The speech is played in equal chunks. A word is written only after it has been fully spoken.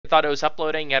thought it was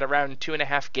uploading at around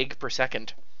 2.5 gig per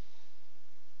second.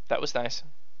 That was nice.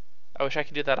 I wish I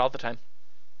could do that all the time.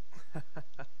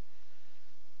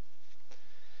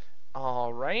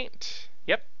 All right.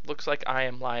 Yep, looks like I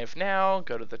am live now.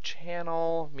 Go to the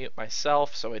channel, mute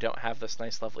myself so I don't have this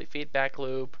nice lovely feedback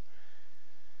loop.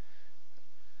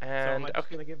 And so am I just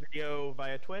gonna get video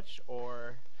via Twitch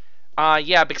or?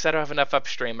 Yeah, because I don't have enough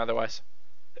upstream otherwise.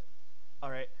 All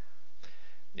right.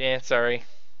 Yeah, sorry.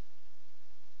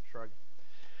 Shrug.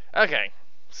 Okay,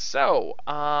 so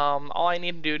all I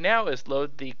need to do now is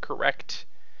load the correct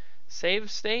save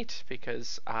state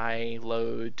because I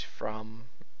load from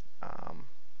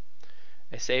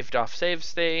a saved off save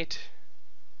state.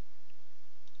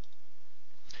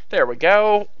 There we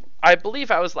go. I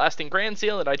believe I was last in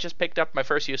Granseal and I just picked up my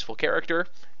first useful character.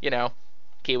 You know,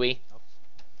 Kiwi. Nope.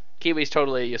 Kiwi's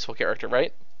totally a useful character,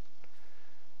 right?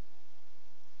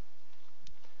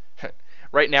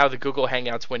 Right now, the Google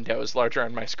Hangouts window is larger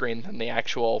on my screen than the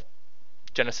actual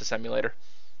Genesis emulator.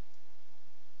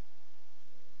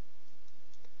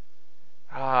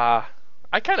 I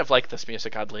kind of like this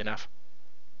music, oddly enough.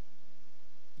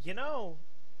 You know,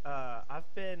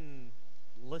 I've been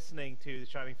listening to the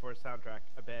Shining Force soundtrack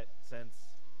a bit since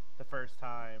the first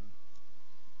time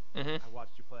I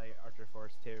watched you play Archer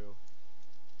Force 2.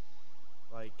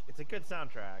 Like, it's a good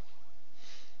soundtrack.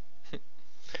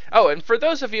 Oh, and for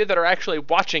those of you that are actually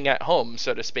watching at home,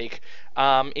 so to speak,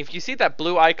 if you see that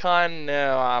blue icon,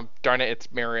 darn it,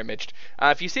 it's mirror imaged.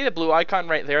 If you see the blue icon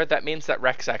right there, that means that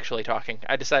Rec's actually talking.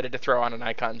 I decided to throw on an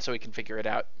icon so we can figure it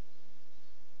out.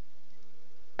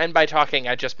 And by talking,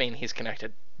 I just mean he's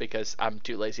connected, because I'm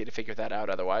too lazy to figure that out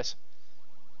otherwise.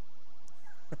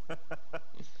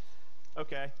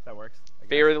 Okay, that works.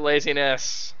 Fear of the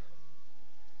laziness.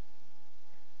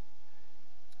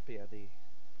 But yeah, the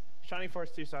Shining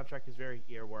Force 2 soundtrack is very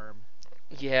earworm.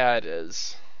 Yeah, it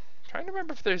is. I'm trying to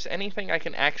remember if there's anything I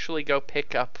can actually go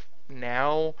pick up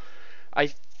now. I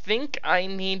think I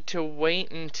need to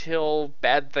wait until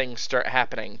bad things start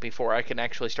happening before I can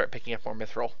actually start picking up more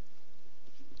Mithril.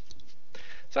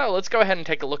 So let's go ahead and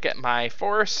take a look at my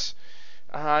force.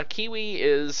 Kiwi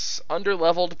is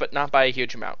under-leveled, but not by a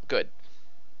huge amount. Good.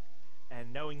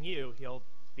 And knowing you, he'll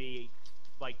be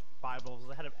like 5 levels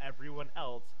ahead of everyone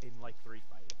else in like 3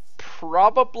 fights.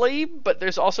 Probably, but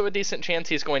there's also a decent chance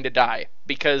he's going to die,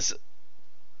 because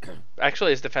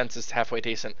actually his defense is halfway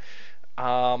decent.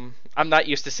 I'm not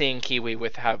used to seeing Kiwi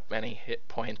with how many hit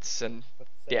points, and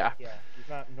yeah. Yeah, he's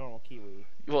not normal Kiwi.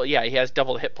 Well, yeah, he has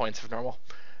double the hit points of normal.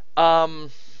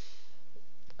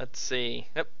 Let's see.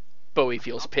 Yep. Bowie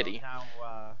feels pity. Now,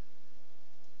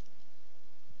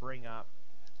 bring up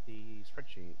the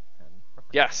spreadsheet and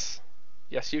reference. Yes.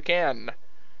 Yes, you can.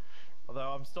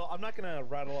 Although I'm not gonna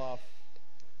rattle off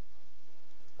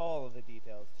all of the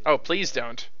details. Oh, please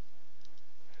don't.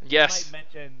 Yes. I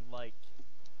might mention like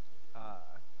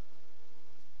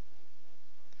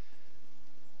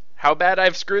how bad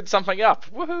I've screwed something up.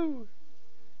 Woohoo!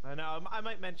 I know I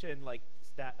might mention like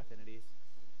stat affinities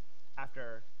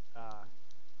after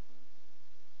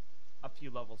a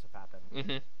few levels have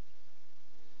happened.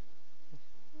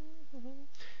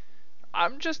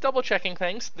 I'm just double checking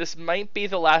things. This might be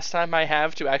the last time I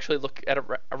have to actually look at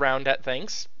around at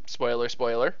things. Spoiler,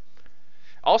 spoiler.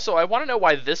 Also, I want to know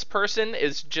why this person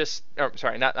is just... Oh,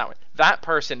 sorry, not that one. That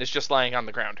person is just lying on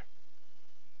the ground.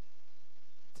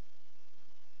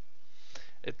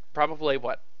 It's probably,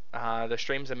 what? The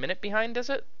stream's a minute behind, is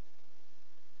it?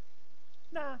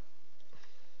 Nah.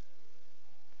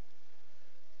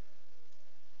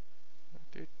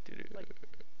 Like,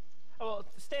 oh, well,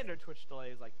 the standard Twitch delay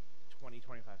is like 20-25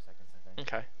 seconds, I think.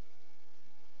 Okay.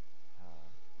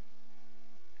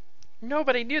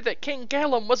 Nobody knew that King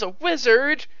Gallum was a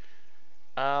wizard!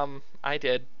 I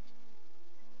did.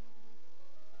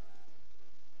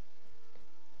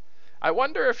 I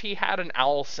wonder if he had an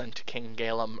owl sent to King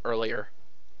Gallum earlier.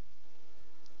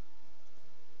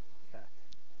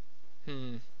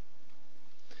 Okay.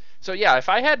 So yeah, if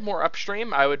I had more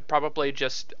upstream, I would probably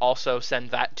just also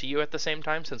send that to you at the same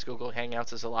time, since Google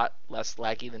Hangouts is a lot less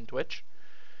laggy than Twitch.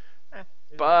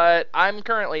 But I'm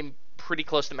currently pretty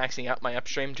close to maxing out my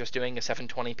upstream, just doing a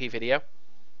 720p video.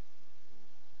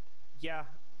 Yeah.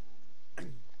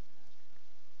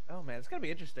 Oh man, it's gonna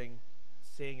be interesting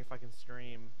seeing if I can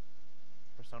stream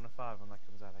Persona 5 when that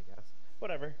comes out, I guess.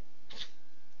 Whatever.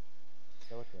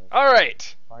 So it goes.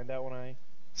 Alright. Find out when I...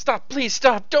 Stop, please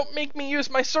stop! Don't make me use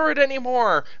my sword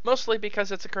anymore! Mostly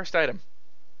because it's a cursed item.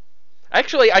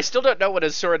 Actually, I still don't know what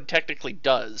his sword technically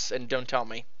does, and don't tell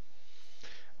me.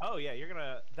 Oh yeah, you're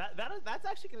gonna... That's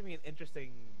actually gonna be an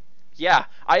interesting... Yeah,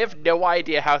 I have no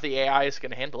idea how the AI is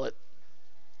gonna handle it.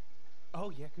 Oh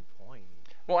yeah, good point.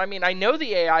 Well, I mean, I know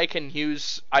the AI can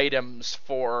use items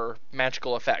for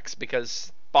magical effects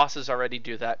because bosses already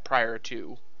do that prior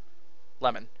to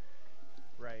Lemon.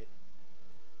 Right.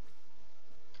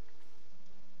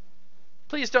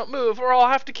 Please don't move, or I'll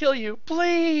have to kill you.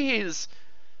 Please.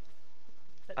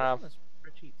 That's on the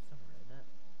spreadsheet somewhere, isn't it?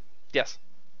 Yes.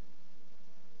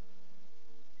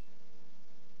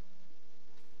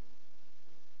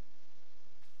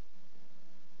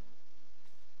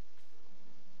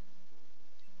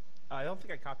 I don't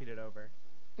think I copied it over.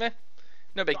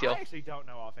 No big deal. I actually don't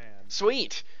know offhand.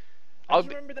 Sweet. I just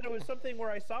remember that it was something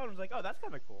where I saw it and was like, oh, that's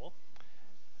kind of cool.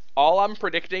 All I'm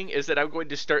predicting is that I'm going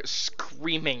to start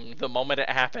screaming the moment it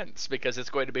happens because it's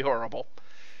going to be horrible.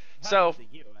 So, to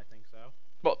you, I think so.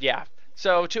 Well, yeah.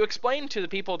 So to explain to the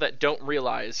people that don't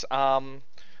realize,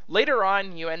 later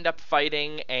on you end up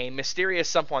fighting a mysterious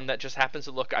someone that just happens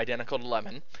to look identical to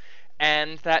Lemon,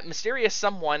 and that mysterious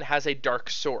someone has a dark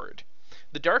sword.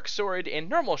 The dark sword in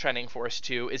normal Shining Force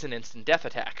 2 is an instant death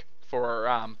attack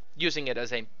for using it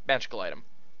as a magical item.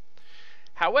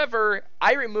 However,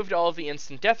 I removed all of the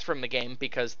instant death from the game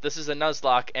because this is a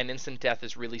Nuzlocke and instant death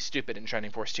is really stupid in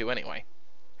Shining Force 2 anyway.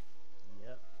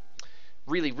 Yep.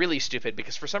 Really, really stupid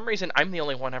because for some reason I'm the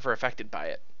only one ever affected by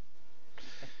it.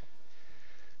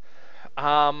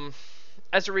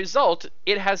 As a result,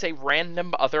 it has a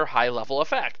random other high-level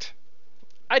effect.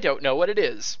 I don't know what it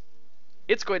is.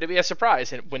 It's going to be a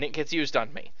surprise when it gets used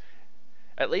on me.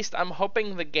 At least I'm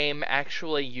hoping the game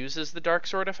actually uses the Dark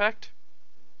Sword effect.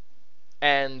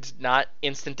 And not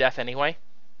instant death anyway.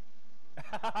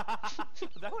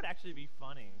 That would actually be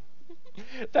funny.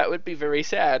 That would be very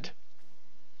sad.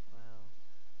 Wow.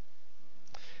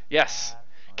 Yes.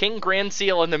 King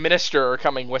Granseal and the Minister are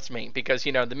coming with me because,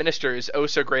 you know, the Minister is oh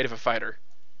so great of a fighter.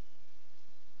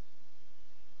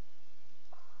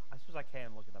 I suppose I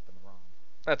can look it up in the ROM.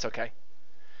 That's okay.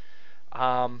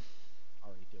 Already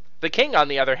doing it. The King, on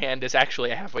the other hand, is actually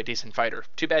a halfway decent fighter.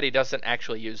 Too bad he doesn't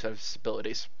actually use his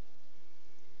abilities.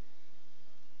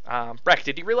 Breck,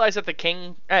 did you realize that the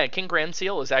King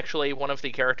Granseal is actually one of the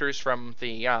characters from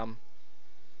the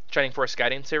Shining Force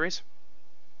Guiding series?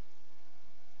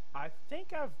 I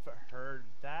think I've heard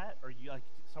that, or you like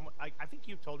someone. I think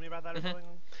you've told me about that or something.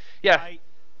 Yeah. I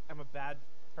am a bad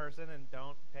person and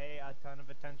don't pay a ton of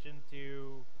attention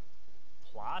to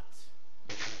plot.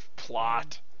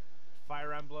 Plot.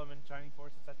 Fire Emblem and Shining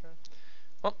Force, etc.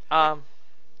 Well,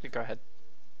 you go ahead.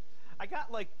 I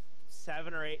got like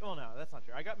 7 or 8. Well, no, that's not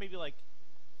true. I got maybe like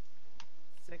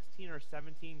 16 or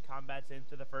 17 combats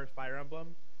into the first Fire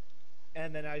Emblem,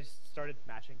 and then I just started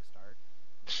mashing start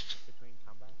between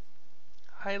combats.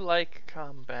 I like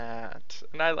combat,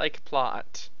 and I like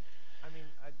plot. I mean,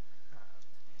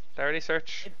 Did I already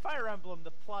search? in Fire Emblem,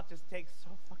 the plot just takes so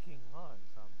fucking long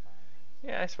sometimes.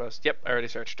 Yeah, I suppose. Yep, I already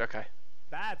searched. Okay.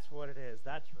 That's what it is.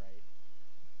 That's right.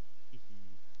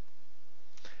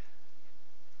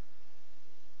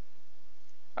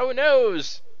 Oh,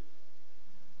 noes!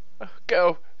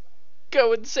 Oh,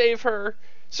 go and save her!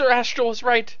 Sir Astral was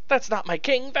right. That's not my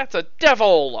king. That's a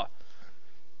devil.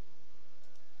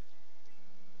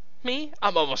 Me?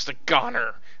 I'm almost a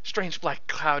goner. Strange black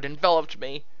cloud enveloped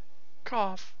me.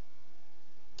 Cough.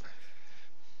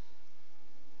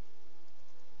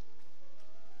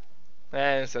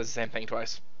 And it says the same thing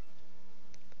twice.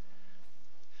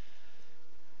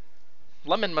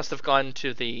 Lemon must have gone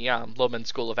to the Loman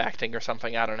School of Acting or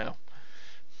something. I don't know.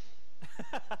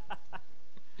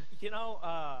 You know,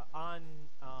 on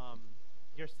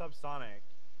your Subsonic,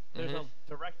 there's a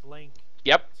direct link.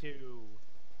 Yep. To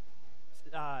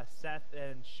Seth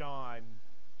and Sean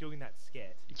doing that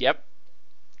skit. Yep.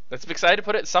 That's excited to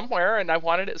put it somewhere, and I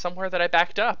wanted it somewhere that I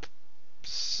backed up.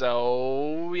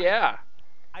 So yeah.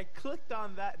 I clicked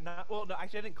on that. Well, no,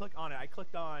 actually, I didn't click on it. I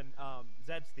clicked on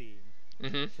Zed's theme.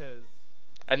 Because.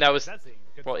 And that was.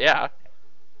 Well, yeah.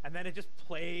 And then it just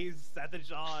plays Seth and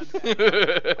Sean in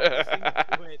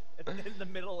the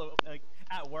middle of like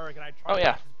at work, and I tried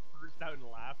to burst out in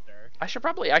laughter. I should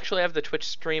probably actually have the Twitch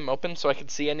stream open so I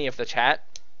could see any of the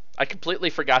chat. I completely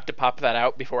forgot to pop that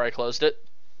out before I closed it.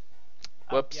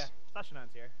 Whoops. Yeah,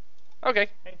 Sashanon's here. Okay.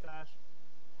 Hey, Sash.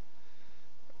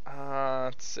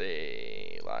 Let's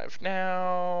see. Live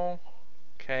now.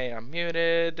 Okay, I'm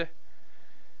muted.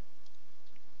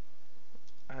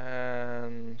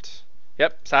 And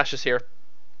yep, Sasha's here.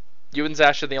 You and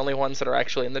Sash are the only ones that are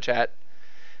actually in the chat.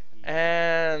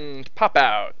 And pop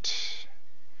out.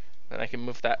 Then I can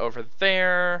move that over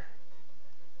there.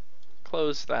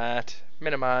 Close that.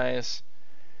 Minimize.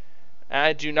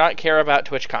 I do not care about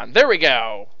TwitchCon. There we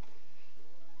go.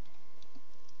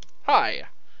 Hi.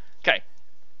 Okay.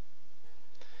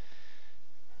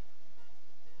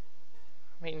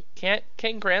 I mean, can't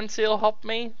King Granseal help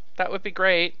me? That would be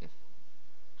great.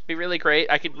 Be really great.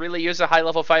 I could really use a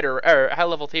high-level fighter, or a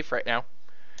high-level thief right now.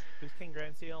 Who's King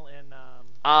Granseal in,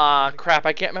 crap,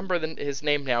 I can't remember his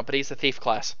name now, but he's a thief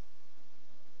class.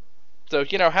 So,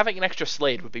 you know, having an extra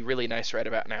Slade would be really nice right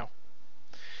about now.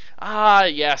 Ah,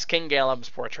 yes, King Galem's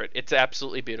portrait. It's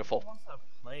absolutely beautiful. I also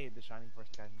played the Shining Force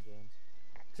Kazin games.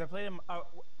 Because I played him,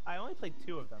 I only played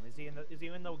 2 of them. Is he in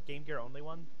the Game Gear only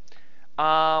one?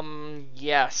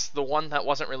 Yes, the one that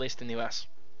wasn't released in the US.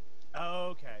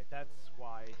 Okay, that's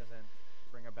why it doesn't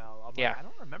ring a bell. Yeah. Like, I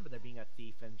don't remember there being a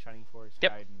thief in Shining Force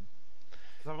Gaiden.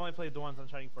 Because I've only played the ones on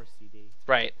Shining Force CD.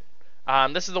 Right.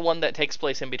 This is the one that takes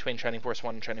place in between Shining Force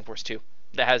 1 and Shining Force 2.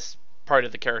 That has part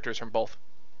of the characters from both.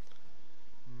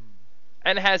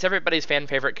 And it has everybody's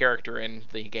fan-favorite character in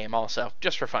the game also,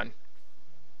 just for fun.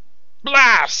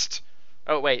 Blast!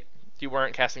 Oh, wait. You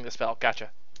weren't casting the spell. Gotcha.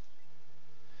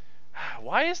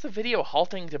 Why is the video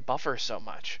halting to buffer so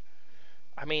much?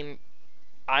 I mean,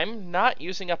 I'm not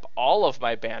using up all of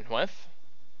my bandwidth.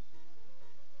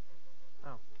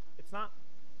 Oh. It's not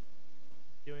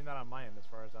doing that on my end as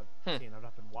far as I've seen. I've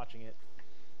not been watching it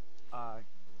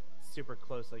super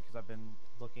closely because I've been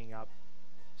looking up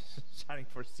Shining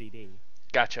Force CD.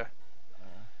 Gotcha.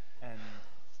 And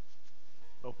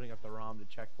opening up the ROM to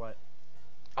check what...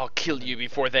 I'll kill you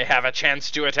before they have a chance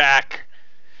to attack.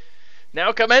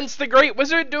 Now commence the Great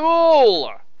Wizard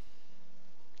Duel!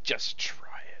 Just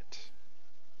try it.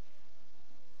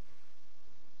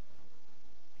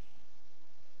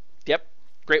 Yep,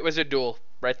 Great Wizard Duel,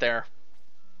 right there.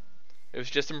 It was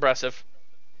just impressive.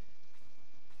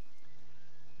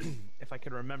 If I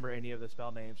could remember any of the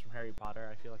spell names from Harry Potter,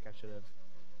 I feel like I should have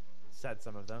said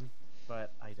some of them,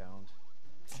 but I don't.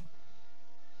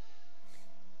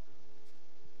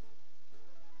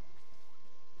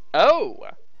 Oh!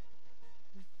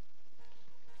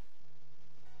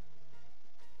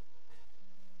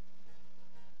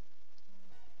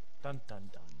 Dun dun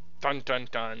dun. Dun dun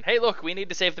dun. Hey look, we need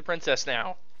to save the princess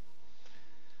now.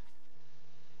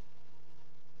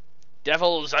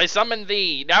 Devils, I summon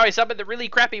thee! Now I summon the really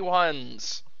crappy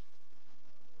ones!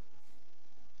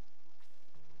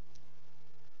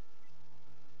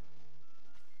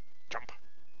 Jump.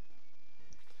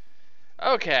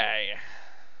 Okay.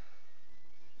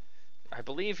 I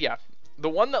believe, yeah. The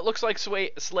one that looks like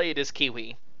Slade is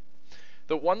Kiwi.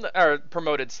 The one that, or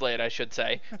promoted Slade, I should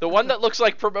say. The one that looks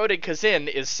like promoted Kazin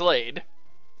is Slade.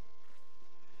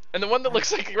 And the one that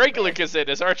looks like regular Kazin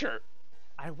is Archer.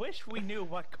 I wish we knew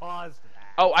what caused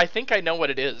that. Oh, I think I know what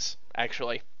it is,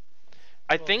 actually.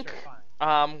 I think, sure,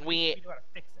 we know how to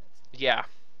fix it. Yeah.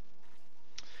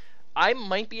 I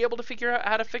might be able to figure out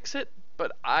how to fix it,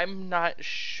 but I'm not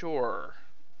sure.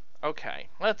 Okay,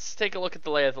 let's take a look at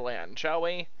the lay of the land, shall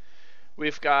we?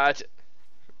 We've got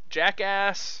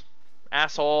Jackass,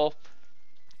 Asshole,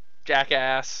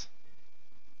 Jackass,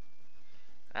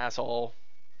 Asshole.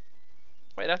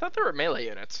 Wait, I thought there were melee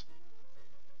units.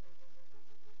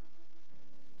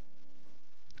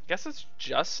 Guess it's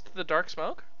just the Dark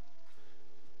Smoke?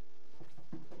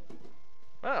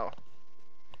 Oh.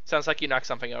 Sounds like you knocked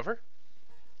something over.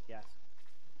 Yes.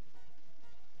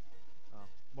 Oh,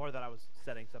 more that I was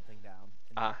setting something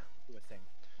down. Do a thing.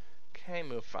 Okay,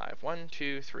 move 5. 1,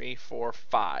 2, 3, 4,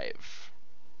 5.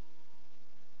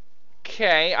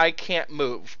 Okay, I can't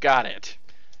move. Got it.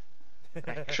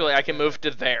 Actually, I can move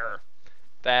to there.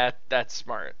 That's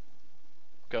smart.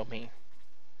 Go me.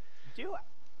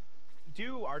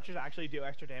 Do archers actually do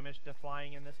extra damage to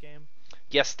flying in this game?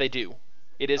 Yes, they do.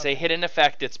 It is a hidden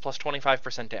effect. It's plus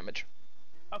 25% damage.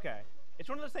 Okay. It's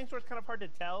one of those things where it's kind of hard to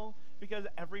tell because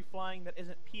every flying that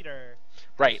isn't Peter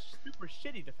Right. has super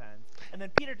shitty defense, and then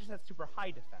Peter just has super high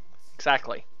defense.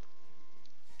 Exactly.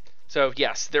 So,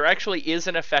 yes, there actually is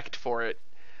an effect for it.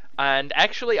 And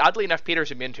actually, oddly enough,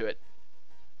 Peter's immune to it.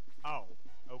 Oh,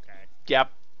 okay.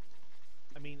 Yep.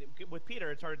 I mean, with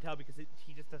Peter, it's hard to tell because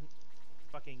he just doesn't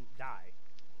fucking die.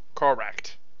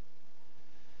 Correct.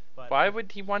 But, why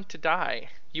would he want to die?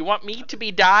 You want me to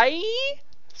be die?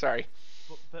 Sorry.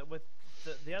 But with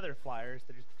the other flyers,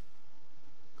 they're just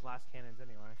glass cannons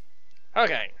anyway.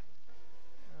 Okay.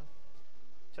 Well,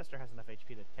 Chester has enough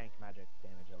HP to tank magic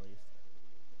damage at least.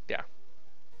 Yeah.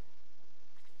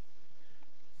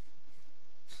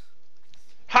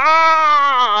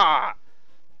 Ha!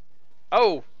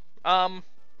 Oh,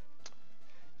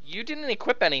 you didn't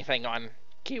equip anything on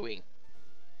Kiwi.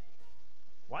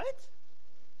 What?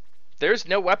 There's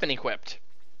no weapon equipped.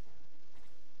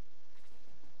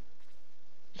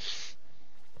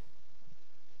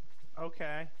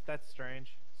 Okay, that's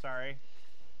strange. Sorry.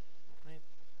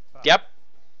 Yep.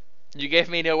 You gave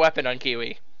me no weapon on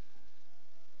Kiwi.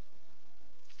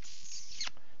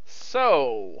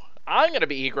 So, I'm going to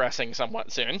be egressing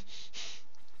somewhat soon.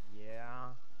 Yeah.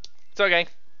 It's okay.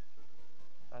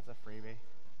 That's a freebie.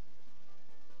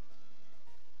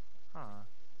 Huh.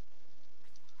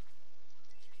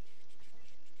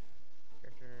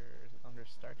 Characters under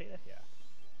start data? Yeah.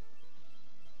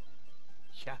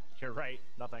 Yeah, you're right.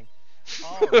 Nothing.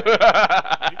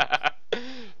 Alright.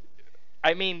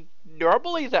 I mean,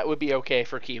 normally that would be okay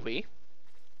for Kiwi.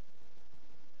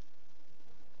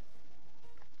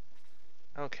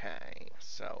 Okay,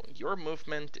 so your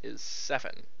movement is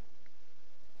 7.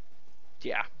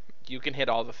 Yeah, you can hit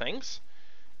all the things.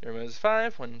 Your move is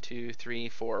 5. 1, 2, 3,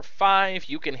 4, 5.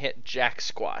 You can hit Jack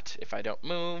Squat if I don't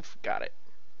move. Got it.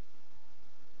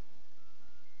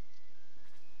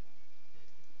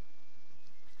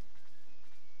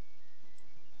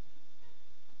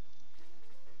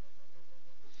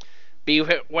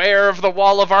 Beware of the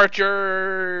wall of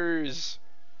archers!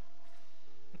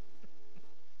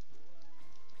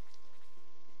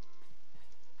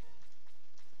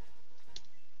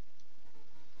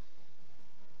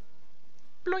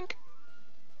 Blink.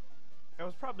 It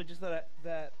was probably just that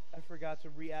I forgot to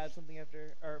re-add something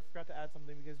after, or forgot to add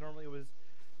something because normally it was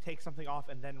take something off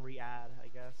and then re-add, I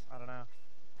guess. I don't know.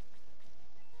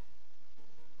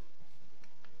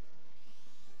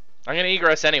 I'm gonna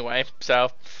egress anyway,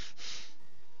 so.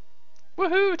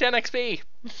 Woohoo! 10 XP!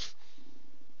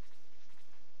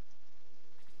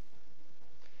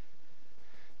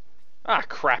 Ah,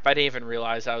 crap, I didn't even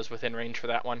realize I was within range for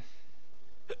that one.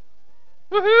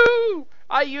 Woohoo!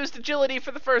 I used agility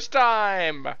for the first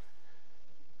time!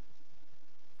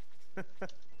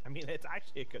 I mean, it's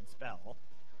actually a good spell.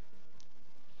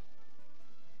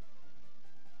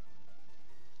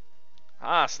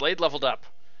 Ah, Slade leveled up.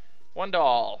 1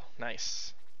 doll.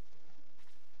 Nice.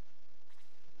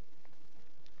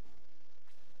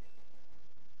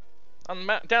 On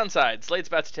the downside, Slade's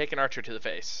about to take an archer to the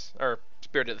face. Or,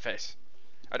 spear to the face.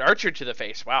 An archer to the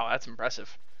face. Wow, that's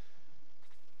impressive.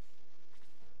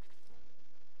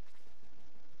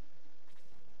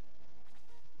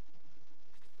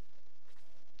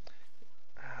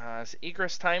 Is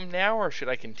egress time now, or should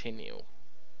I continue?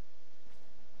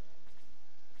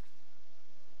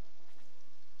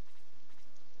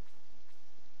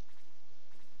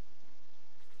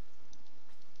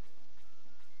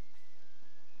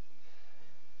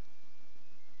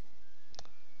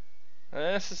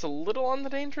 This is a little on the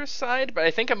dangerous side, but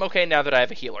I think I'm okay now that I have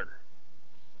a healer.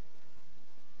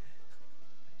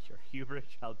 Your hubris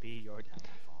shall be your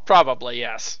downfall. Probably,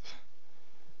 yes.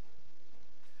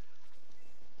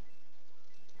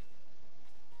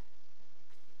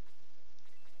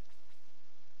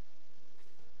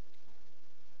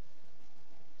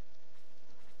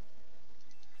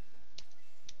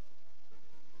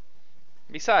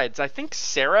 Besides, I think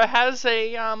Sarah has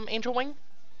a angel wing.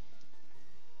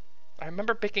 I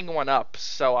remember picking one up,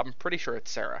 so I'm pretty sure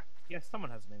it's Sarah. Yes, someone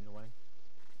has an angel wing.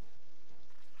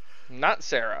 Not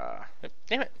Sarah.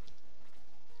 Damn it.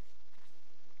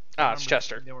 Ah, it's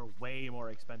Chester. They were way more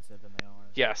expensive than they are.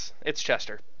 Yes, it's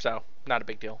Chester, so not a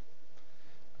big deal.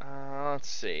 Let's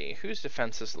see. Whose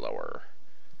defense is lower?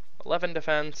 11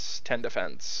 defense, 10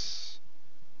 defense.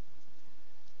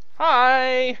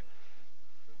 Hi!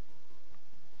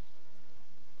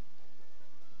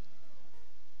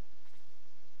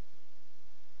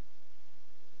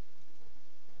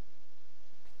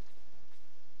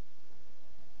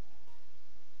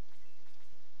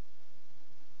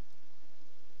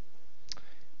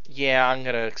 Yeah, I'm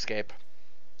gonna escape.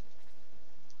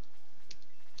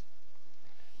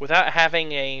 Without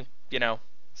having a,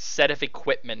 set of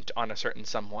equipment on a certain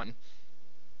someone.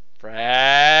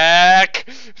 Frack!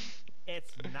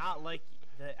 It's not like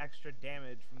the extra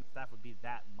damage from the staff would be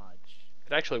that much.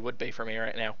 It actually would be for me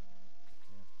right now.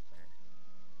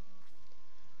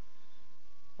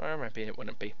 Or it might be, it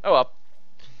wouldn't be. Oh well.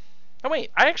 Oh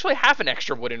wait, I actually have an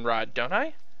extra wooden rod, don't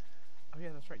I? Oh yeah,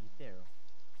 that's right, you do.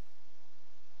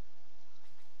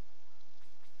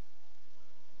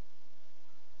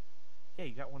 Yeah,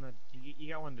 you got one to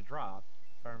you got one to drop,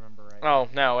 if I remember right. Oh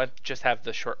no, I just have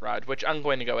the short rod, which I'm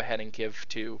going to go ahead and give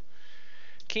to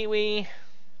Kiwi,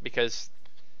 because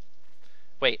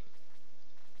wait,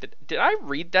 did I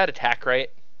read that attack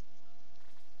right?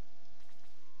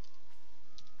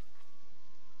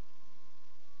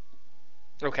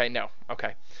 Okay, no.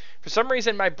 Okay. For some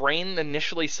reason, my brain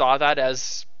initially saw that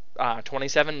as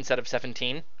 27 instead of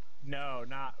 17. No,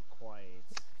 not quite.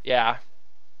 Yeah.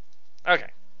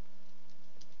 Okay.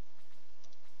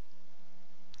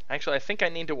 Actually, I think I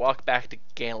need to walk back to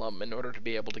Galem in order to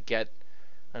be able to get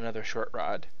another short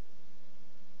rod.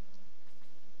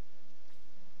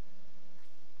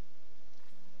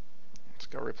 Let's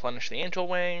go replenish the Angel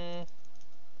Wing.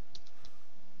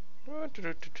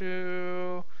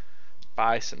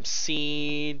 Buy some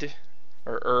seed.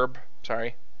 Or herb,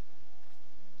 sorry.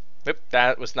 Yep,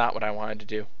 that was not what I wanted to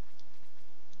do.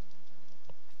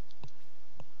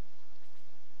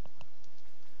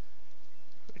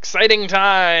 Exciting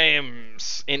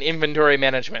times in inventory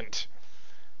management.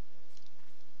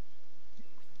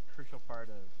 Crucial part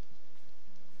of...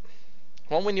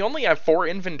 Well, when you only have 4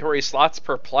 inventory slots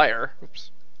per player. Oops.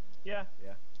 Yeah.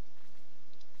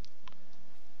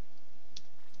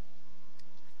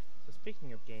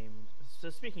 So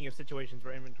speaking of situations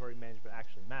where inventory management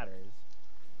actually matters,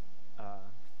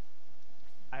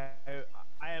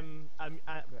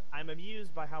 I'm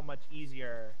amused by how much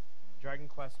easier Dragon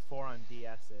Quest IV on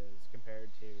DS is compared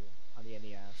to on the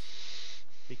NES,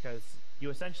 because you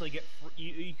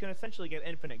can essentially get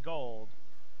infinite gold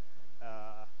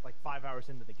like 5 hours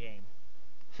into the game.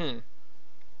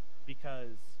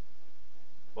 Because,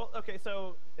 well, okay,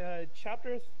 so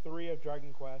Chapter 3 of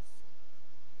Dragon Quest,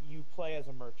 you play as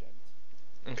a merchant.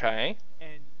 Okay.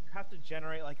 And you have to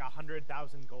generate like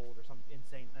 100,000 gold or something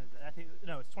insane. I think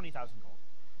it's 20,000 gold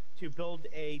to build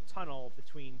a tunnel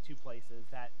between 2 places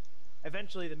that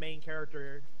eventually the main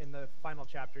character in the final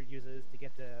chapter uses to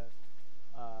get to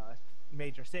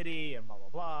major city and blah blah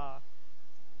blah.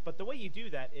 But the way you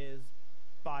do that is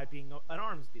by being an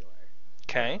arms dealer.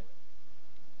 Okay.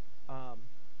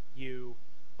 You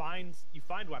find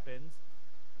weapons,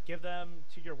 give them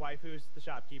to your wife, who's the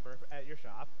shopkeeper at your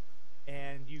shop,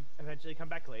 and you eventually come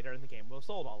back later, and the game will have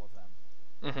sold all of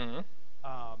them.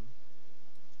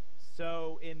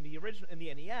 So in the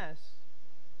NES,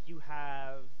 you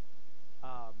have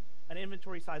an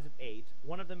inventory size of 8.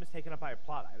 One of them is taken up by a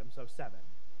plot item, so 7.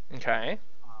 Okay.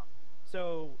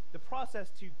 So the process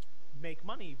to make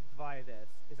money via this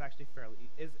is actually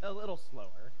is a little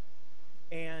slower,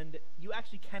 and you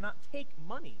actually cannot take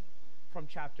money from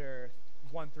chapter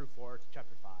 1 through 4 to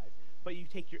chapter 5, but you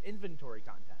take your inventory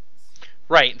contents.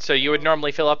 Right, so you would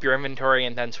normally fill up your inventory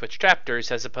and then switch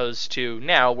chapters, as opposed to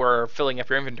now where filling up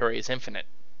your inventory is infinite.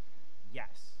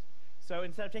 Yes. So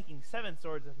instead of taking 7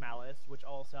 Swords of Malice, which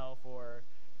all sell for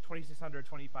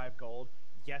 2,625 gold,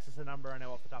 yes, it's a number I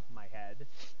know off the top of my head.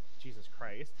 Jesus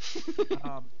Christ.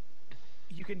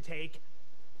 You can take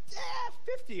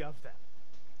 50 of them.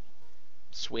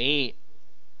 Sweet.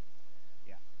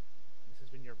 Yeah. This has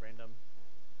been your random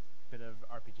bit of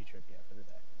RPG trivia for the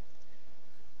day.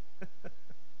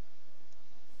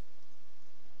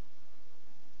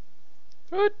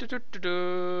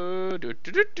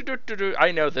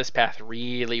 I know this path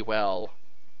really well.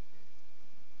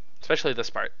 Especially this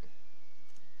part.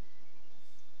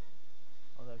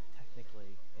 Although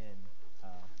technically in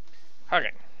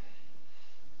okay.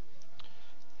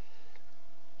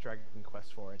 Dragon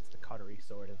Quest IV, it's the Cautery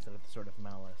Sword instead of the Sword of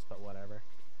Malice, but whatever.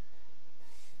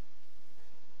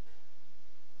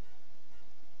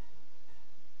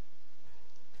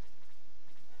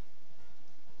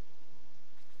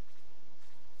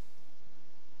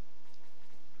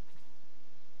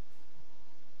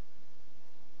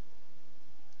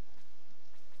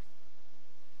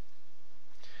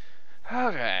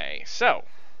 Okay, so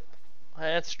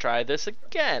let's try this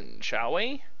again, shall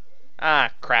we?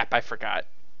 Ah, crap, I forgot.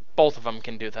 Both of them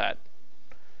can do that.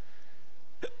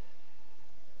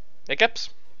 Hiccups?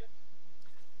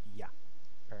 Yeah,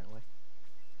 apparently.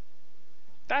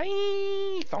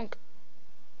 Die thunk.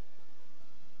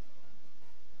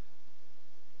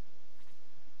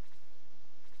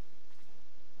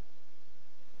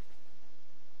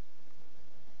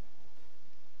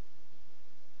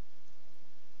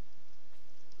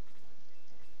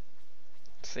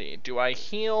 Let's see, do I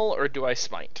heal or do I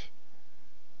smite?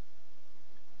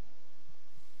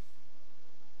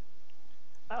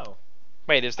 Oh.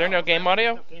 Wait, is there no game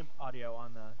audio? No game audio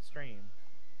on the stream.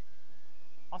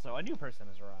 Also, a new person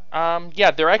has arrived.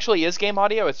 Yeah, there actually is game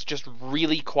audio. It's just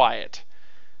really quiet.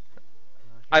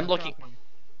 I'm looking. Turn off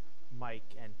my mic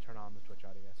and turn on the Twitch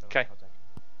audio. So okay.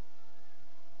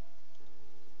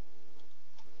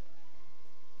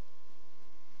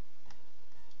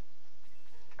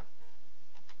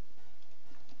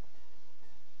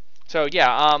 So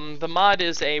yeah, the mod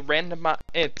is a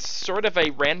it's sort of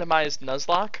a randomized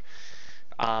Nuzlocke.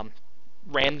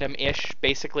 Random-ish.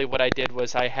 Basically what I did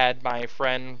was I had my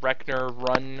friend Reckner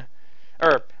run,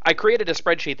 or I created a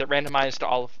spreadsheet that randomized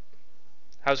all of,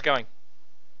 how's it going?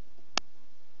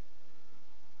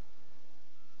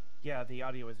 Yeah, the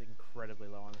audio is incredibly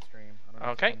low on the stream. I don't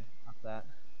know okay. If you can up that.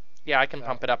 Yeah, I can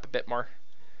pump it up a bit more.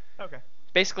 Okay.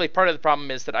 Basically, part of the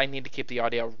problem is that I need to keep the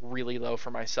audio really low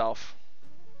for myself.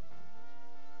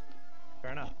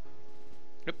 Fair enough.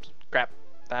 Oops, crap.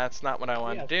 That's not what I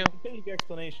wanted to do. Continue your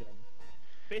explanation.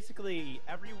 Basically,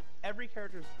 every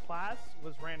character's class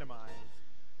was randomized,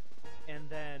 and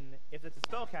then if it's a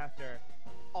spellcaster,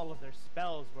 all of their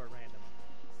spells were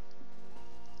randomized.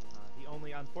 The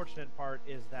only unfortunate part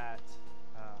is that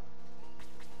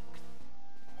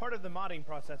part of the modding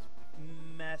process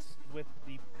messed with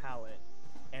the palette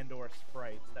and/or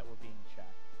sprites that were being checked.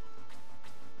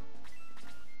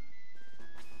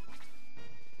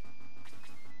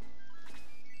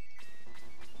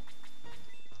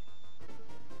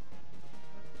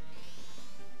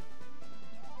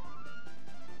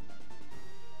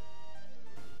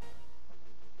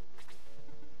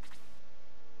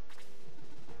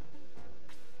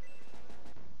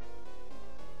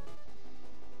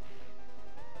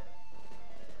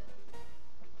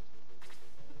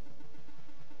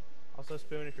 Also,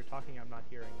 Spoon, if you're talking, I'm not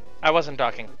hearing it. I wasn't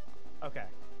talking. Okay,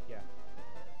 yeah.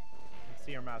 I can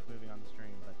see your mouth moving on the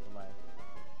stream, but delay.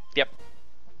 Yep.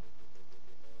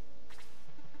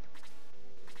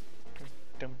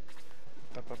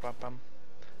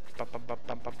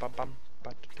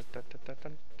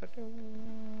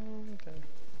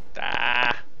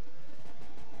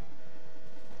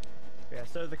 Yeah,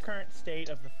 so the current state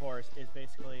of the Force is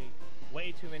basically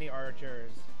way too many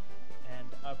archers and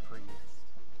a priest.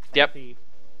 Yep.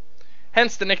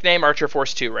 Hence the nickname Archer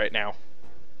Force 2 right now.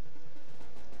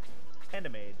 And a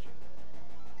mage.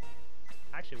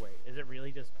 Actually, wait, is it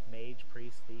really just mage,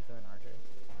 priest, thief, and archer?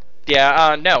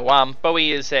 Yeah, no,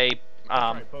 Bowie is a,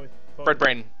 right, bird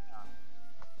brain.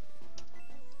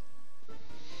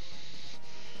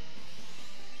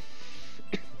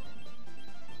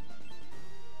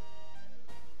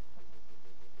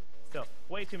 Still,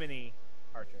 way too many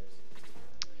archers.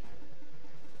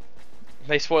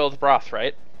 They spoil the broth,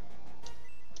 right?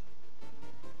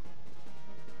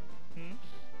 Hmm?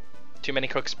 Too many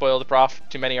cooks spoil the broth,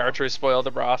 too many archers spoil the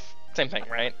broth. Same thing,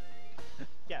 right?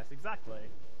 Yes, exactly.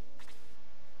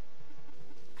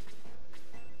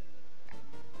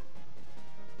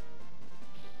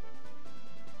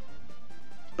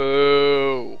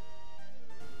 Boo!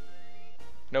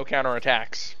 No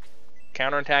counterattacks.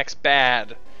 Counterattacks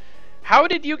bad. How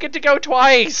did you get to go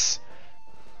twice?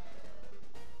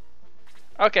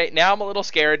 Okay, now I'm a little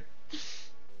scared.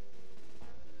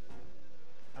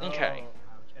 Okay.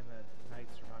 Ouch. And the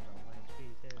knights survived on 1 HP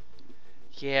too.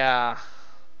 Yeah.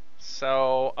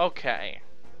 So, okay.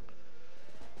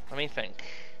 Let me think.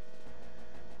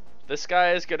 This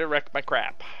guy is gonna wreck my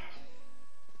crap.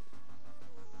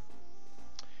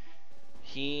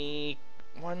 He...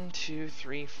 1, 2,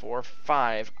 3, 4,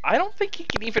 5. I don't think he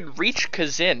can even reach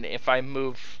Kazin if I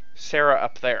move Sarah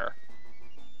up there.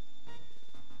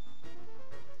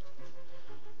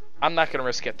 I'm not gonna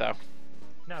risk it though.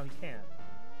 No, he can't.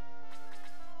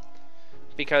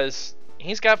 Because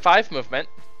he's got 5 movement.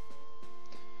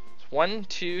 1,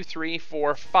 2, 3,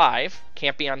 4, 5.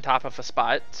 Can't be on top of a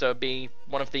spot, so it'd be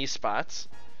one of these spots.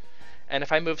 And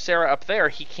if I move Sarah up there,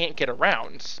 he can't get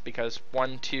around, because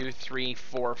 1, 2, 3,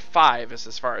 4, 5 is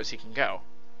as far as he can go.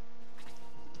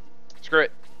 Screw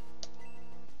it.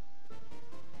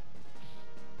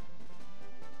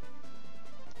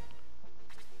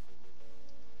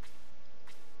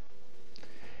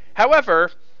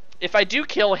 However, if I do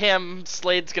kill him,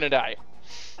 Slade's gonna die.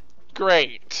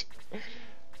 Great.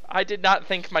 I did not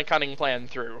think my cunning plan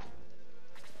through.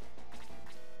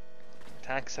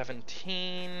 Attack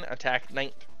 17, attack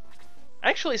 9.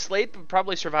 Actually, Slade would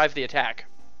probably survive the attack.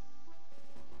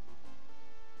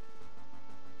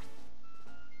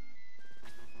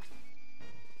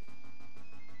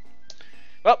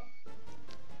 Well,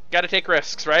 gotta take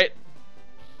risks, right?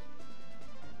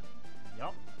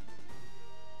 Yup.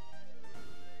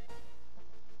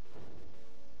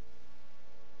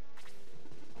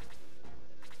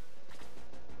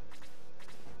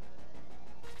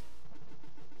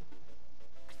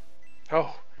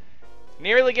 Oh,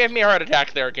 nearly gave me a heart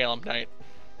attack there, Galem Knight.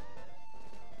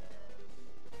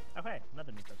 Oh hey,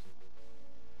 another new person.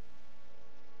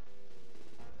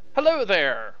 Hello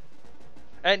there!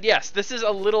 And yes, this is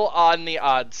a little on the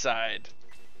odd side.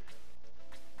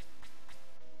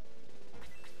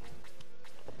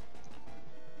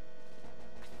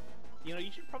 You know,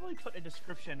 you should probably put a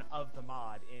description of the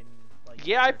mod in, like...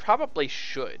 Yeah, I probably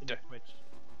should. Twitch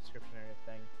description area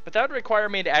thing. But that would require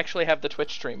me to actually have the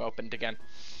Twitch stream opened again.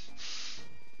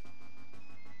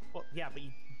 Well, yeah, but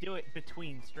you do it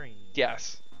between streams.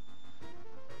 Yes.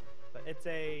 But it's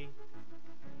a...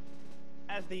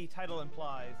 As the title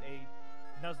implies,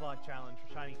 a Nuzlocke challenge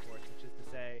for Shining Force, which is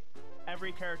to say,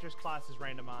 every character's class is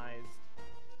randomized,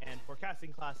 and for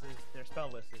casting classes, their spell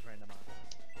list is randomized.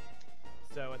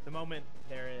 So at the moment,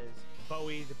 there is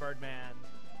Bowie, the Birdman,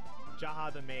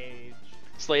 Jaha the mage,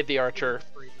 Slade the archer,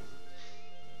 the priest,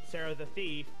 Sarah the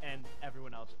thief, and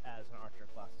everyone else as an archer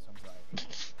class of some variety.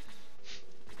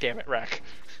 Damn it, Rack.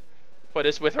 What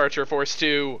is with Archer Force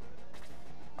 2?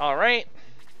 Alright.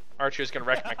 Archer's gonna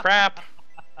wreck my crap.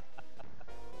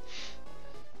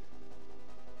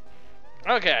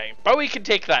 Okay, Bowie can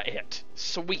take that hit.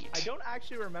 Sweet. I don't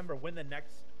actually remember when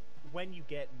you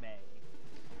get May.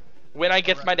 When I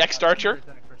get my next archer?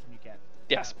 The next person you get.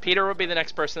 Yes, Peter will be the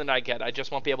next person that I get. I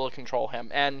just won't be able to control him.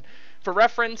 And for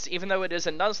reference, even though it is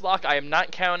a Nuzlocke, I am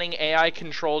not counting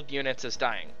AI-controlled units as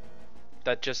dying.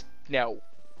 That just, no.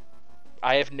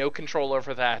 I have no control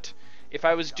over that. If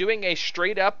I was doing a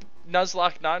straight-up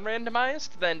Nuzlocke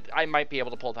non-randomized, then I might be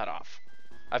able to pull that off.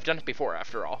 I've done it before,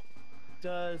 after all.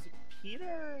 Does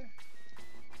Peter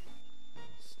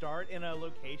start in a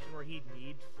location where he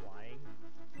needs flying?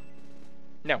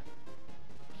 No.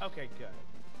 Okay, good.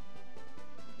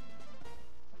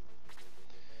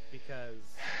 Because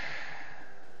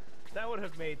that would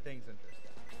have made things interesting.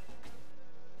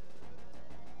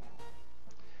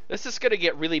 This is going to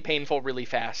get really painful really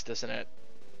fast, isn't it?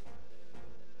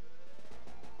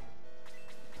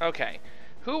 Okay.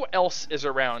 Who else is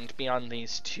around beyond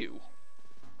these two?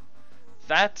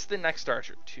 That's the next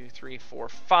archer. 2, 3, 4,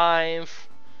 5.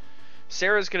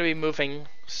 Sarah's going to be moving,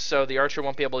 so the archer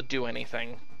won't be able to do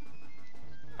anything.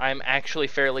 I'm actually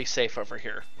fairly safe over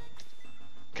here.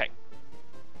 Okay.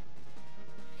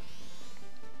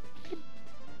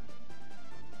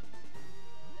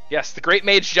 Yes, the Great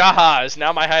Mage Jaha is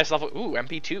now my highest level. Ooh,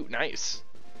 MP2, nice.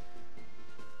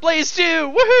 Blaze 2,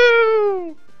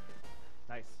 woohoo!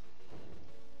 Nice.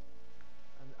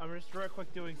 I'm just real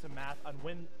quick doing some math on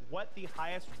what the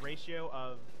highest ratio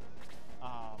of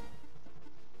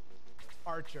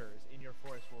archers in your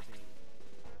force will be.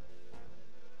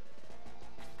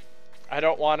 I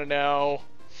don't want to know.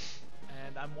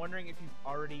 And I'm wondering if you've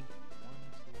already... 1,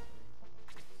 2, 3,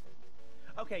 4, 5,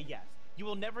 6. Okay, yes. You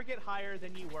will never get higher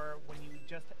than you were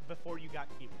before you got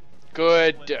Kiwi.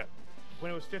 Good.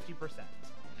 When it was 50%.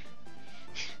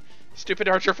 Stupid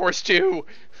Archer Force 2.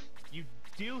 You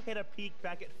do hit a peak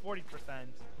back at 40%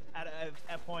 at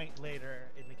a point later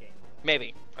in the game.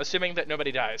 Maybe. Assuming that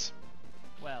nobody dies.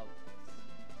 Well...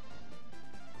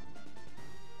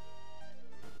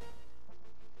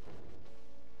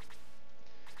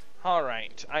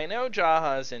 Alright. I know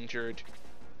Jaha's injured.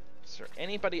 Is there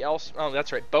anybody else? Oh,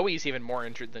 that's right. Bowie's even more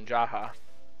injured than Jaha.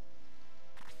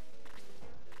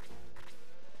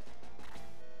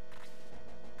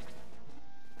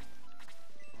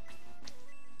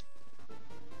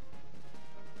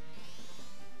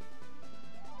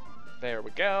 There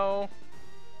we go.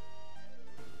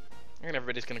 And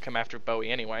everybody's gonna come after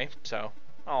Bowie anyway, so...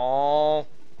 Aww.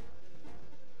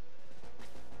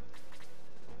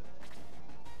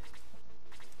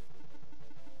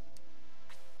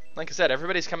 Like I said,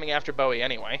 everybody's coming after Bowie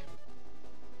anyway.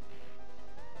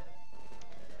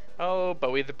 Oh,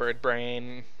 Bowie the bird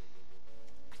brain.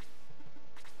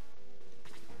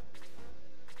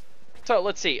 So,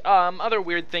 let's see. Other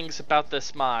weird things about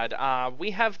this mod.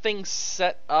 We have things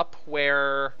set up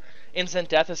where instant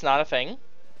death is not a thing.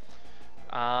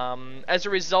 As a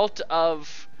result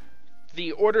of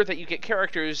the order that you get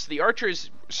characters, the archers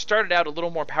started out a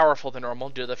little more powerful than normal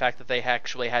due to the fact that they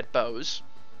actually had bows.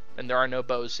 And there are no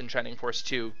bows in Shining Force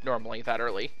 2 normally that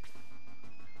early.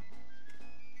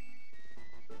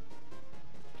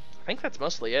 I think that's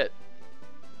mostly it.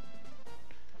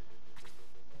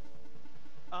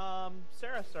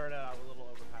 Sarah started out a little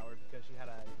overpowered because she had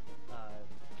a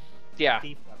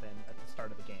thief weapon at the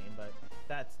start of the game, but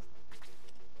that's,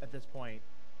 at this point,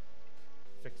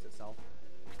 fixed itself.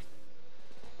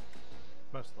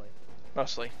 Mostly.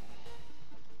 Mostly.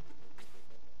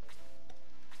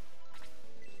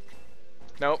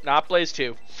 Nope, not Blaze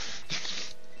 2.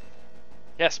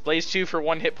 Yes, Blaze 2 for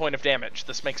 1 hit point of damage.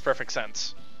 This makes perfect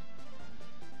sense.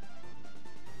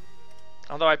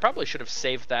 Although I probably should have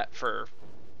saved that for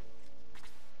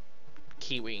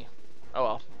Kiwi. Oh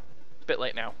well. It's a bit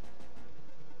late now.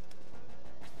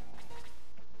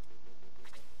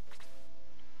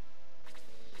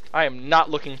 I am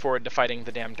not looking forward to fighting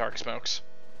the damn Dark Smokes.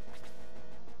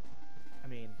 I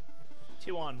mean,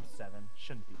 2 on 7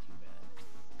 shouldn't be too bad.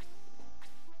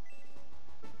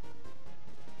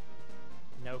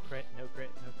 No crit, no crit,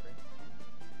 no crit.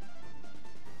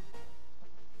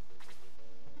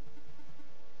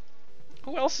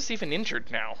 Who else is even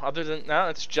injured now? Other than now,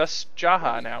 it's just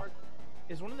Jaha now.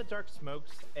 Is one of the Dark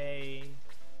Smokes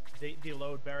the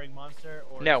load-bearing monster,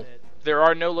 or no? Is it... There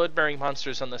are no load-bearing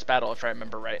monsters on this battle, if I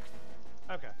remember right.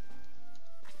 Okay.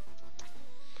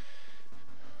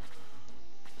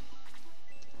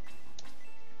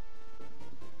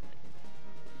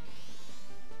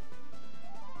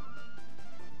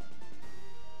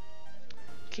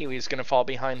 Kiwi's going to fall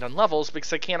behind on levels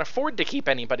because I can't afford to keep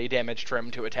anybody damaged for him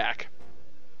to attack.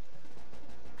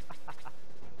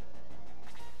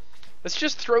 This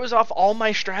just throws off all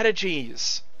my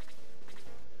strategies.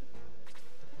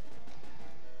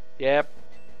 Yep.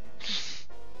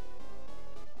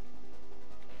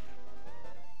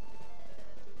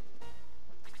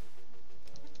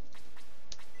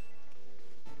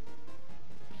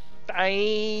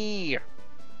 Die!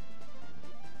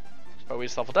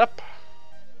 Bowie's leveled up.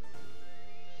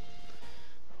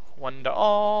 1 to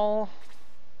all.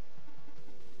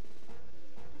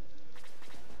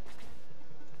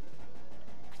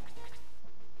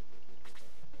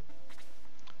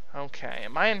 Okay,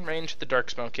 am I in range of the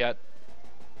dark smoke yet?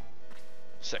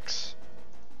 6.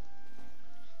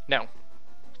 No.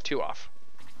 2 off.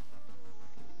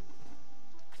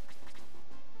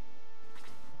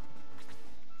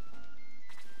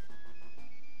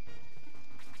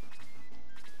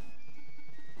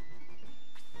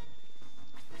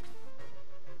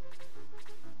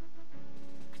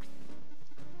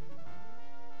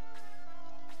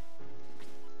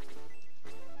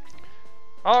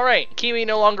 Alright, Kiwi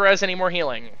no longer has any more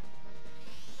healing.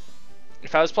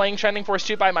 If I was playing Shining Force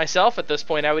 2 by myself, at this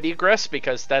point I would egress,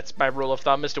 because that's my rule of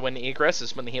thumb, is to win the egress,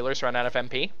 is when the healers run out of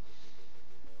MP.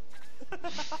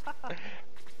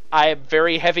 I have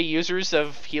very heavy users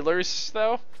of healers,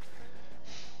 though.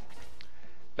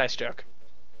 Nice joke.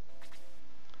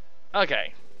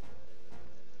 Okay.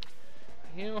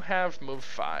 You have move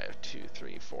 5, 2,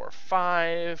 3, 4,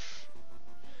 5...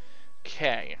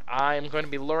 Okay, I'm going to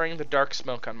be luring the dark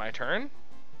smoke on my turn.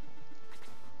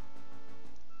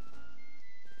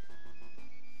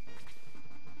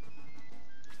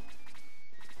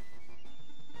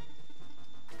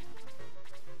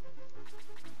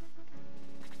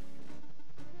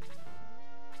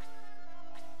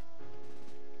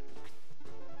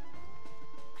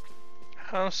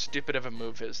 How stupid of a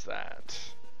move is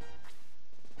that?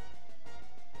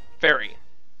 Very.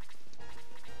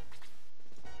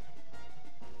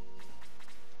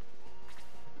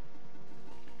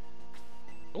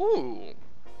 Ooh,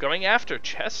 going after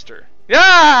Chester.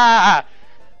 Ah!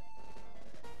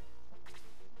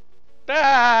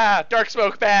 Ah! Dark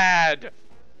smoke bad!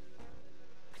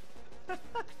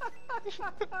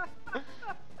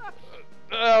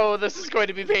 Oh, this is going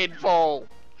to be painful.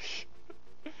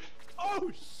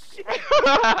 Oh, shit!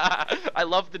 I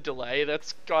love the delay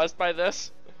that's caused by this.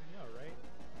 I know, right?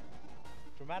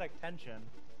 Dramatic tension.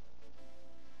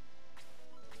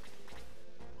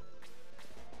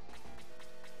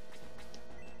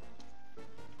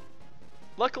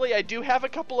 Luckily, I do have a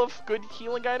couple of good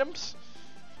healing items.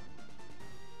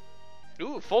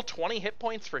 Ooh, full 20 hit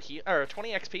points for or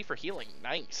 20 XP for healing.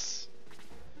 Nice.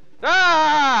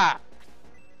 Ah!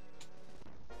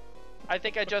 I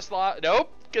think I just lost.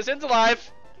 Nope, Kazin's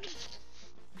alive.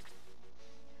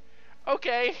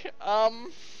 Okay. I'll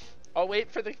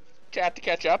wait for the chat to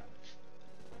catch up.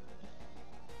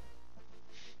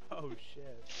 Oh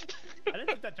shit! I didn't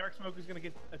think that dark smoke was gonna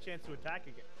get a chance to attack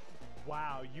again.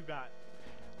 Wow, you got.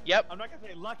 Yep. I'm not gonna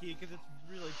say lucky because it's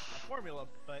really a formula,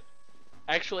 but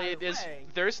actually it is.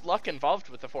 There's luck involved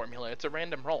with the formula. It's a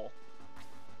random roll.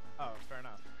 Oh, fair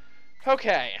enough.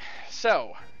 Okay,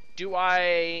 so do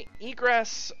I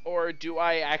egress or do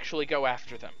I actually go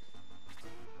after them?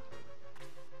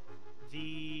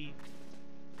 The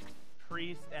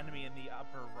priest enemy in the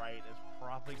upper right is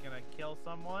probably gonna kill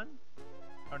someone.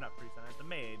 Oh, not priest enemy, the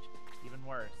mage. Even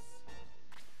worse.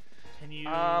 Can you?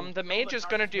 The mage is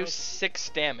gonna do 6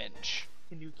 damage.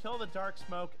 Can you kill the dark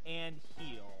smoke and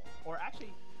heal? Or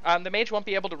actually, the mage won't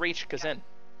be able to reach Kazin.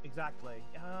 Exactly.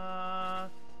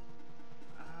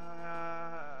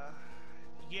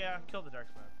 Yeah, kill the dark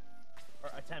smoke. Or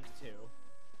attempt to.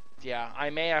 Yeah, I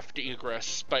may have to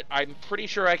egress, but I'm pretty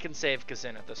sure I can save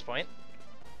Kazin at this point.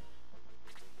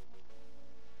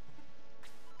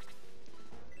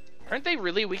 Aren't they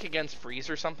really weak against freeze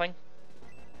or something?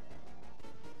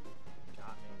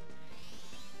 Got me.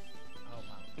 Oh,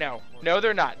 wow. No. No,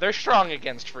 they're not. They're strong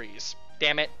against freeze.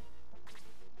 Damn it.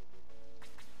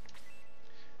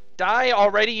 Die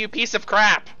already, you piece of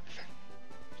crap!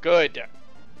 Good.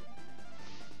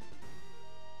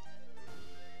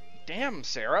 Damn,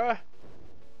 Sarah.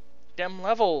 Dem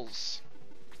levels.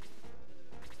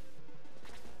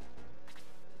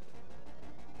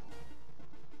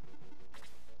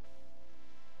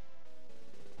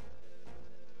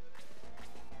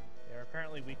 They're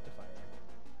apparently weak to fire.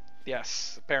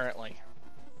 Yes, apparently.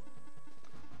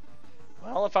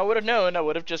 Well, if I would have known, I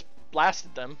would have just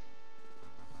blasted them.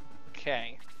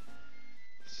 Okay.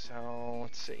 So,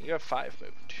 let's see. You have 5 move.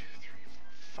 2, 3,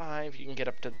 4, 5. You can get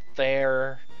up to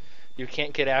there. You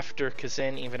can't get after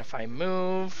Kazin even if I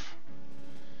move.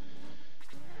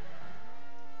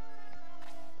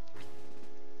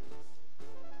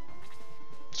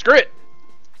 Screw it!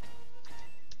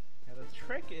 Yeah, the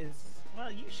trick is,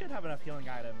 well, you should have enough healing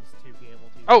items to be able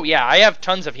to. Oh yeah, I have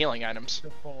tons of healing items.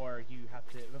 Before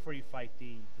you fight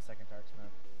the second dark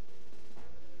smoke.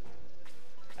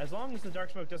 As long as the dark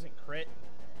smoke doesn't crit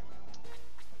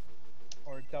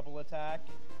or double attack.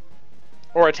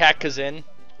 Or attack Kazin.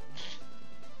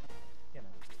 You know.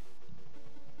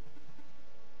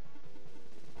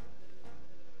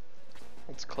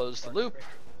 Let's close the loop.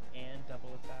 And double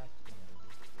attack.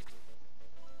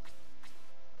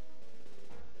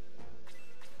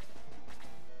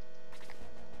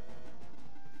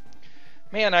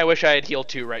 Man, I wish I had heal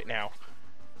 2 right now.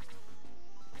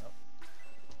 Yep.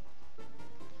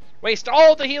 Waste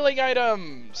all the healing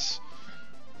items!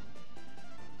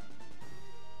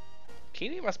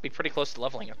 Kitty must be pretty close to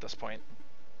leveling at this point.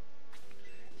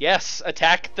 Yes,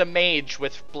 attack the mage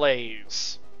with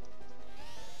Blaze.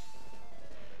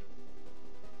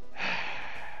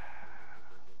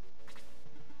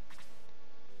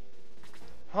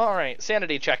 Alright,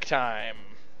 sanity check time.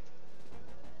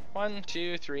 1,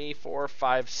 2, 3, 4,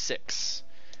 5, 6.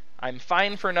 I'm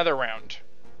fine for another round.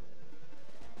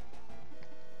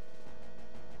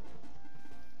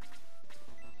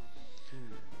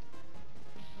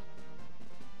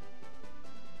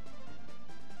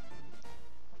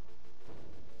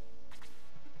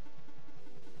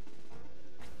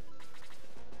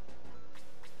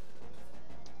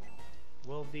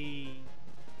 Will the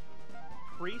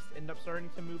priest end up starting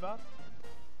to move up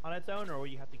on its own, or will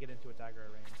you have to get into its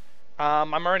aggro range?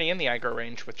 I'm already in the aggro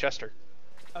range with Chester.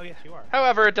 Oh yes, you are.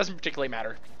 However, it doesn't particularly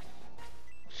matter.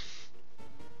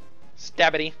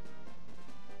 Stabbity.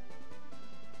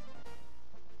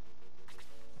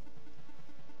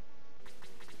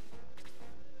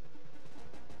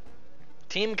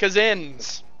 Team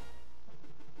Kazins.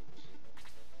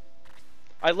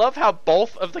 I love how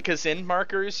both of the Kazin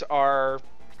markers are...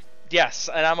 Yes,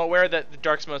 and I'm aware that the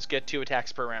Dark Smokes get 2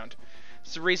 attacks per round.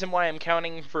 It's the reason why I'm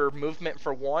counting for movement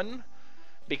for 1,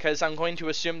 because I'm going to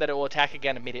assume that it will attack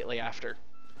again immediately after.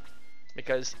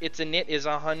 Because its init is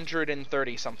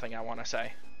 130 something, I want to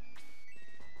say.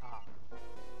 Ah.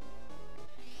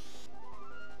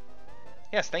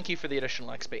 Yes, thank you for the additional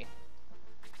XP.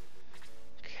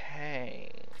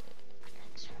 Okay.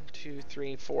 1, 2,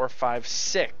 3, 4, 5,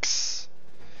 6.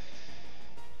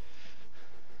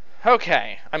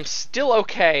 Okay, I'm still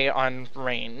okay on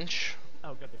range.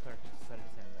 Oh, good. The cleric just decided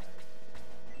to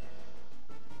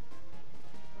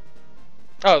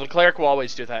sandbag. Oh, the cleric will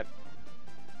always do that.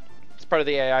 It's part of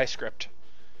the AI script.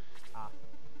 Ah.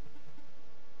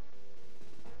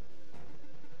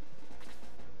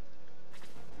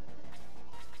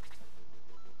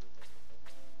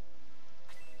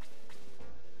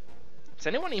 Is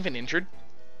anyone even injured?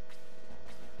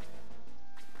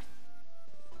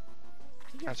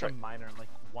 That's right. Minor, like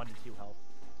 1 to 2 health.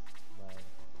 But...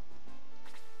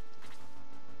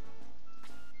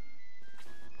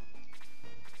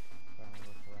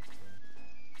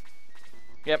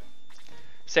 Yep.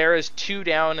 Sarah's 2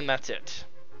 down, and that's it.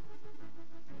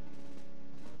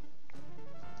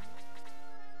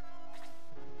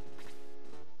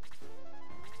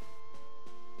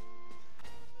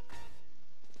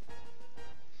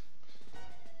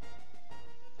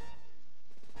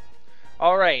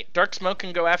 Alright, Dark Smoke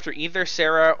can go after either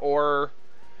Sarah,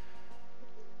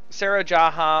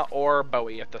 Jaha, or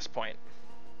Bowie at this point.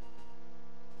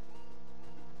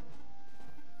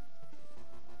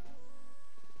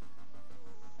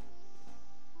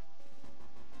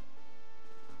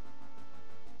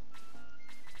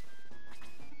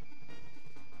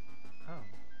 Oh,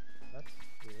 that's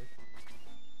weird.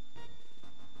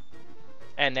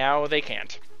 And now they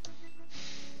can't.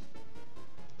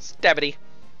 Stabbity.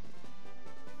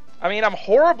 I mean, I'm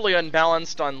horribly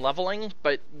unbalanced on leveling,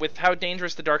 but with how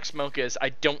dangerous the Dark Smoke is, I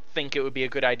don't think it would be a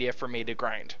good idea for me to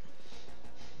grind.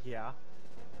 Yeah.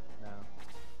 No.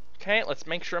 Okay, let's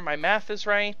make sure my math is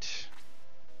right.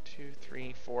 2,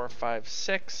 3, 4, 5,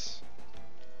 6.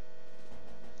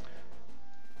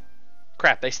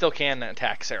 Crap, they still can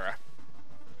attack Sarah.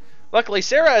 Luckily,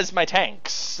 Sarah is my tank,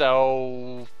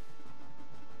 so...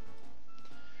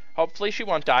 hopefully she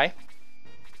won't die.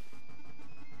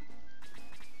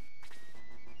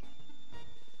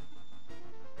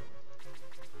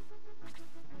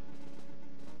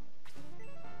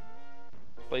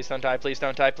 Please don't die, please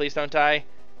don't die, please don't die.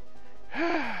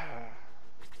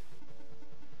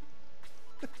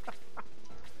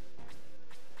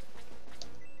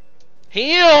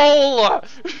 Heal!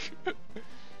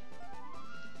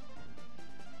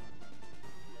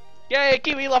 Yay,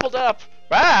 Kiwi leveled up!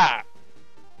 Ah!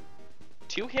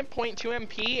 2 hit point, 2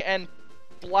 MP, and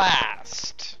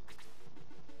blast.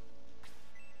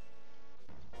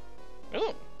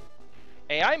 Ooh.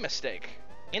 AI mistake.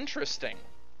 Interesting.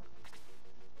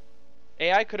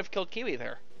 AI could have killed Kiwi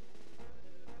there.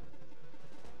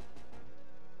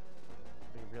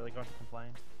 Are you really going to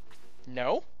complain?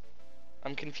 No.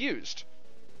 I'm confused.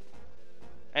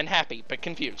 And happy, but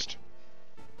confused.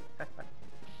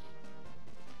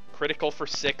 Critical for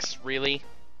 6, really?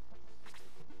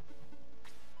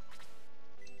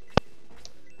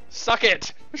 Suck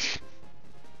it!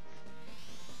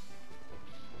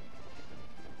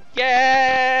 Yay!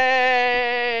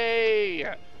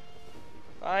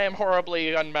 I am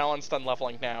horribly unbalanced on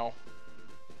leveling now.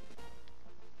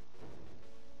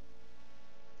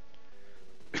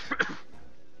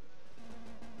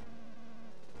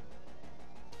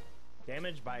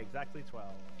 Damage by exactly 12.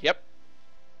 Yep.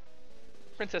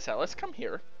 Princess Alice, come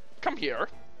here. Come here.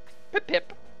 Pip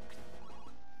pip.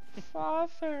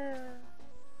 Father.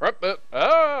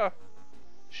 Ah!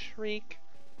 Shriek.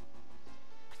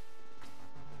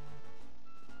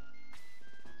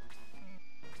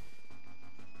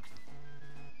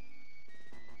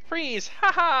 Freeze!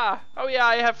 Haha! Oh yeah,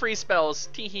 I have freeze spells.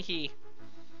 Tee hee hee.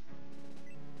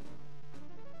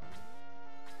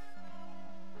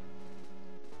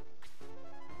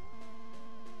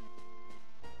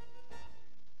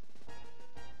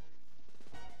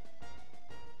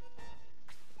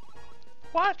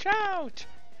 Watch out!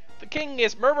 The king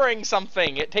is murmuring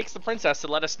something. It takes the princess to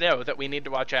let us know that we need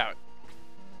to watch out.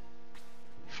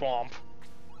 Swamp.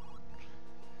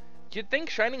 You'd think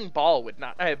Shining Ball would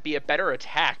not be a better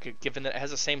attack, given that it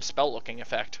has the same spell-looking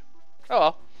effect. Oh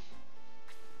well.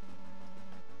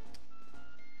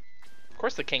 Of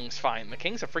course the king's fine. The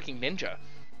king's a freaking ninja.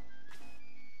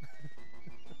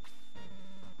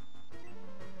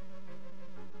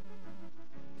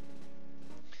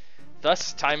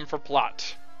 Thus, time for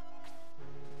plot.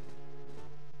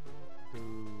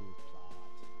 Ooh,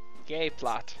 plot. Yay,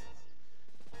 plot.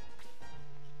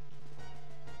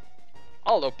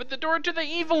 I'll open the door to the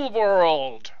evil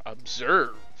world.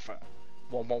 Observe.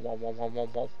 Wom wom wom wom wom wom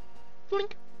wom.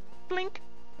 Blink, blink.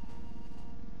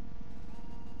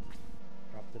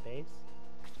 Drop the base.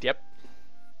 Yep.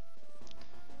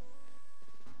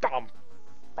 Bum.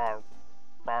 Bar.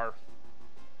 Bar.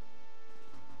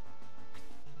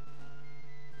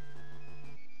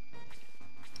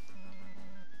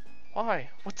 Why?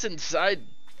 What's inside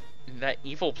that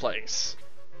evil place?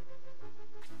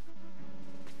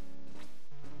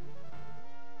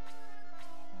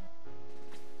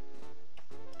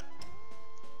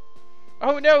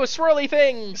 Oh no, swirly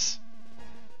things!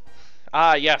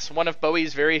 Ah yes, one of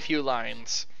Bowie's very few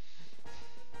lines.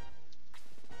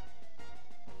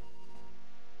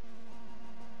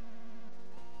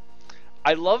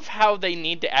 I love how they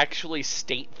need to actually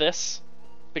state this,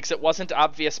 because it wasn't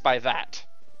obvious by that.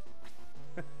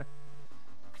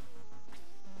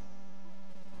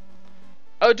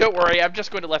 Oh, don't worry, I'm just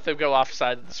going to let them go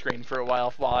offside of the screen for a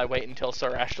while I wait until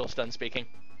Sir Ashtel's done speaking.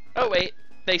 Oh wait,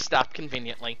 they stopped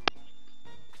conveniently.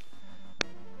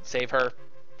 Save her.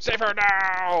 Save her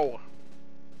now!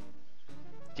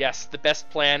 Yes, the best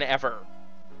plan ever.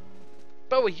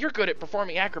 Bowie, you're good at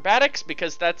performing acrobatics,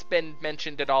 because that's been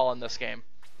mentioned at all in this game.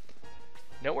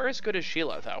 Nowhere as good as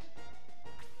Sheila, though.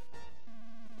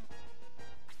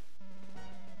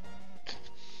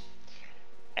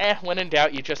 When in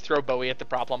doubt, you just throw Bowie at the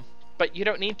problem. But you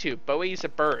don't need to. Bowie's a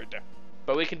bird.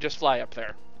 Bowie can just fly up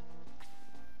there.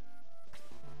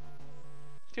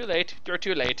 Too late. You're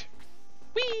too late.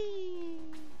 Whee!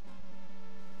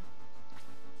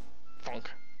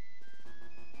 Funk.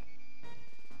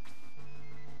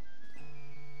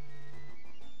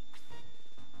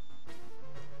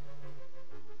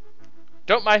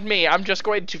 Don't mind me, I'm just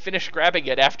going to finish grabbing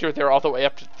it after they're all the way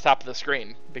up to the top of the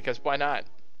screen, because why not?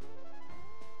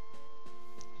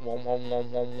 Wom, wom,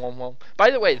 wom, wom, wom, wom. By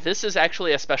the way, this is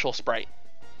actually a special sprite.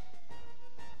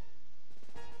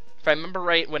 If I remember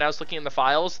right, when I was looking in the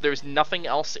files, there's nothing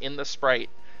else in the sprite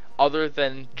other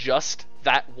than just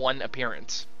that one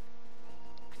appearance.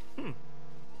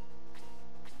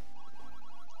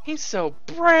 He's so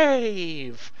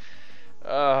brave!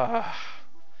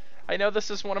 I know this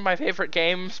is one of my favorite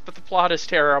games, but the plot is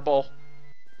terrible.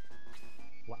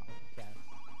 Wow, yes.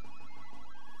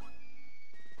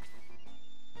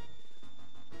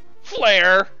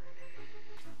 Flare!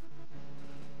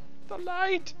 The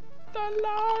light! The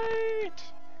light!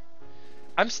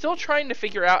 I'm still trying to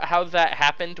figure out how that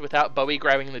happened without Bowie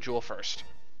grabbing the jewel first.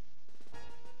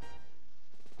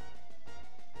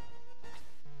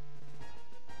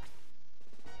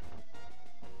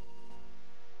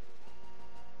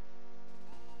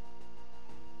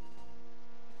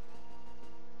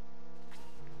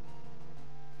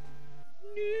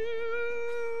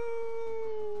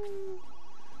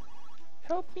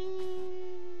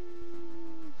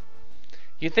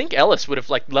 You'd think Ellis would have,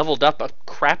 like, leveled up a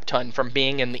crap ton from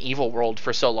being in the evil world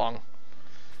for so long.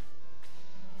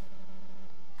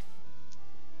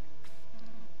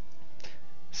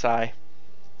 Sigh.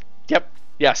 Yep.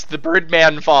 Yes, the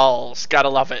Birdman falls. Gotta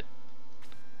love it.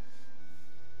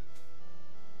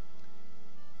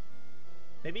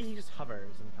 Maybe he just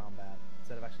hovers in combat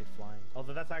instead of actually flying.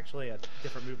 Although that's actually a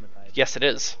different movement type. Yes, it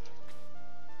is.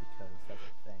 Because that's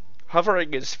a thing.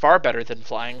 Hovering is far better than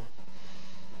flying.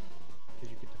 Because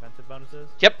you get defensive bonuses?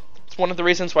 Yep. It's one of the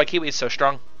reasons why Kiwi's so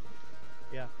strong.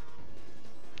 Yeah.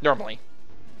 Normally.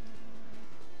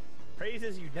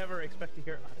 Praises you never expect to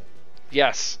hear out of it.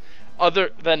 Yes.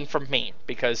 Other than from me,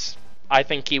 because I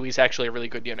think Kiwi's actually a really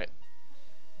good unit.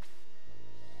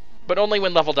 But only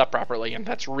when leveled up properly, and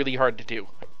that's really hard to do.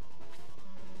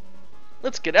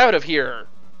 Let's get out of here!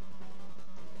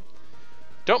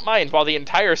 Don't mind while the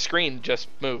entire screen just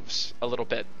moves a little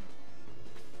bit.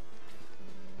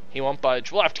 He won't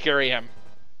budge. We'll have to carry him.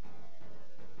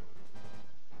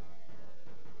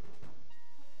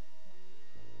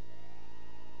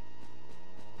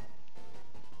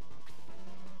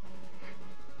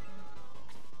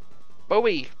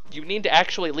 Bowie, you need to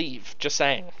actually leave. Just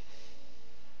saying.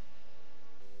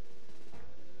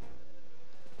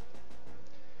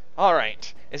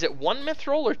 Alright. Is it 1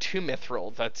 mithril or 2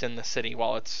 mithril that's in the city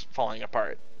while it's falling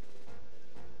apart?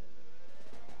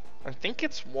 I think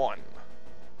it's 1.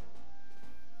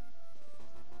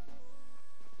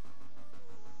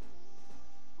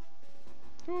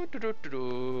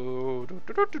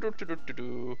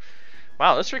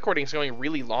 Wow, this recording is going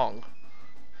really long.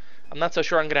 I'm not so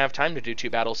sure I'm going to have time to do 2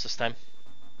 battles this time.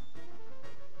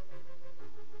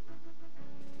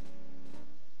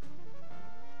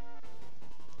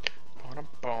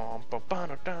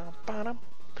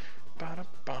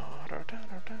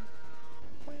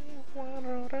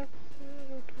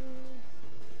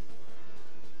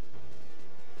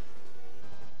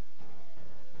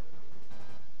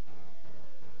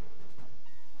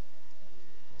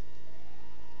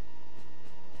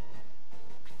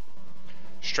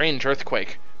 Strange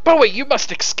earthquake. Bowie, you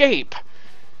must escape!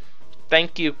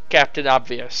 Thank you, Captain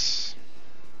Obvious.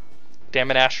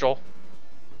 Damn it, Astral.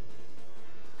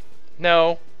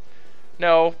 No.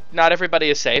 No, not everybody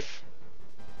is safe.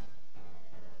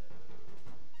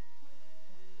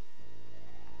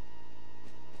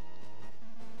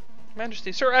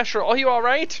 Majesty, Sir Astral, are you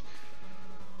alright?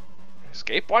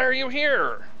 Escape? Why are you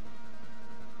here?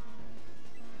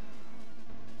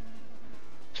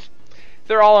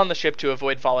 They're all on the ship to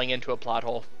avoid falling into a plot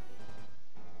hole.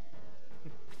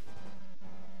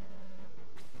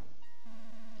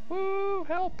 Woo,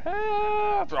 help,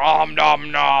 help! Nom,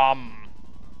 nom, nom!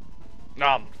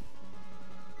 Nom.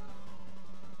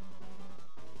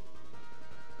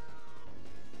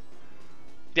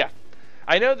 Yeah.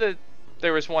 I know that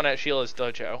there was one at Sheila's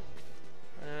dojo.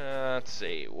 Let's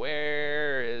see,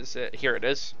 where is it? Here it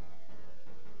is.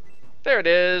 There it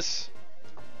is.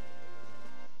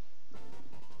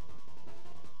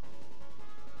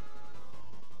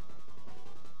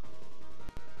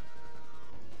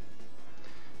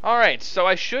 Alright, so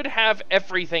I should have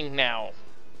everything now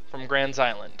from Grand's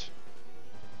Island.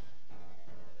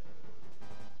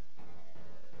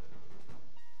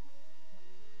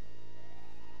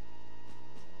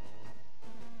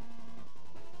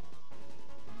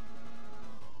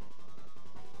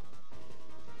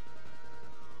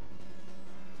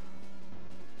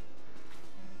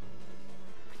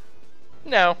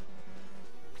 No.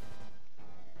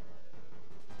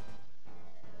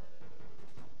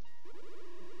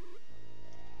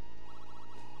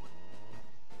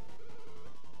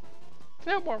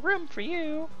 No more room for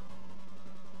you.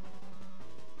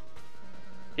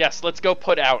 Yes, let's go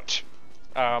put out.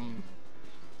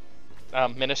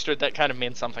 Minister, that kind of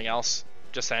means something else.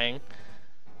 Just saying.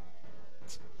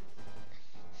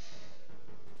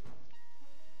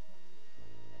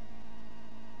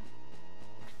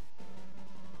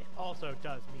 It also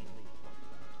does mean leave.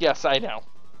 Yes, I know.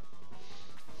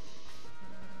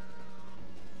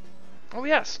 Oh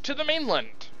yes, to the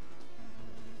mainland.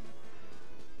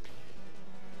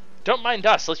 Don't mind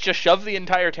us, let's just shove the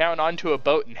entire town onto a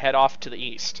boat and head off to the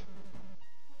east.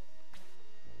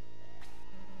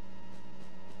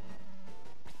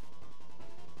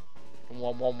 I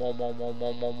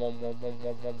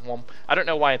don't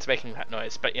know why it's making that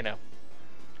noise, but you know.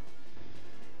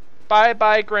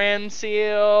 Bye-bye,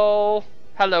 Granseal.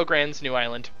 Hello, Gran's new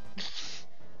island.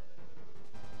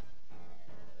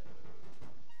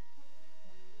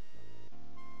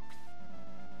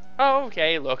 Oh,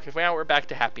 okay, look, if now we're back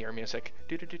to happier music.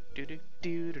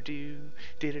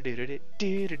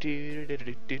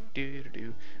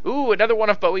 Ooh, another one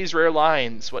of Bowie's rare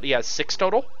lines. What, he has 6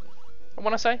 total, I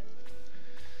want to say?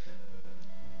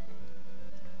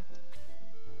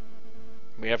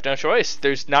 We have no choice.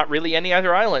 There's not really any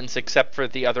other islands except for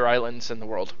the other islands in the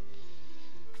world.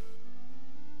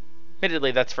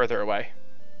 Admittedly, that's further away.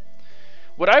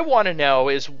 What I want to know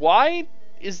is why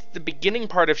is the beginning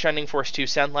part of Shining Force 2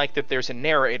 sound like that there's a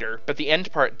narrator, but the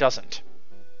end part doesn't?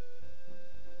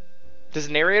 Does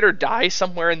the narrator die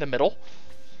somewhere in the middle?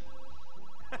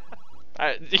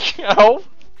 You know?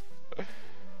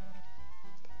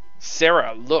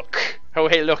 Sarah, look. Oh,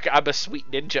 hey, look, I'm a sweet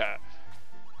ninja.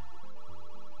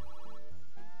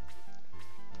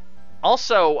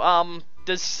 Also,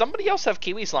 does somebody else have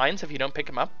Kiwi's lines if you don't pick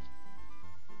him up?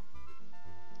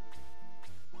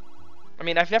 I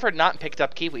mean, I've never not picked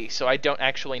up Kiwi, so I don't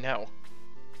actually know.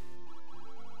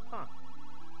 Huh.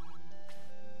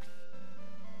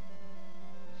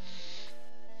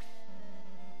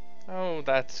 Oh,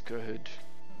 that's good.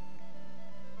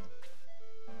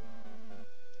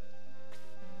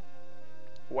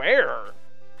 Where?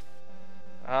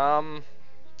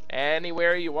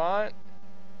 Anywhere you want.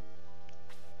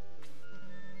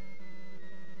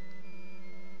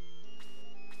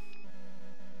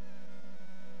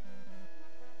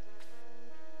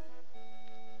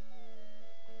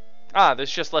 Ah,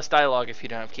 there's just less dialogue if you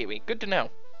don't have Kiwi. Good to know.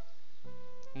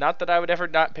 Not that I would ever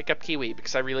not pick up Kiwi,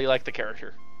 because I really like the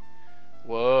character.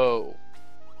 Whoa.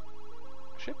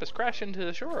 Ship has crashed into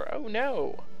the shore. Oh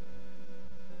no.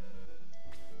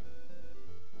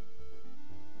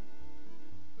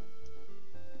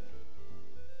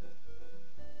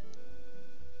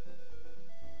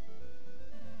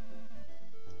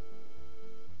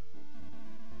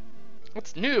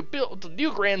 Let's build a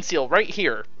new Granseal right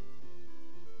here.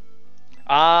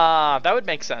 Ah, that would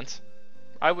make sense.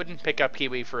 I wouldn't pick up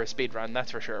Kiwi for a speedrun,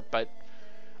 that's for sure, but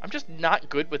I'm just not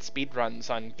good with speedruns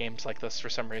on games like this for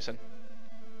some reason.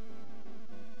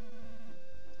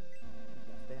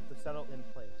 They have to settle in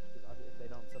place, because if they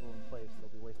don't settle in place,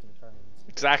 they'll be wasting turns.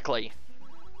 Exactly.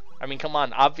 I mean, come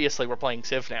on, obviously we're playing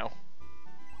Civ now.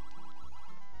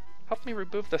 Help me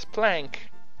remove this plank.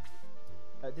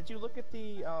 Did you look at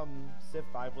the Civ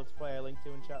 5 Let's Play I linked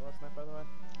to in chat last night, by the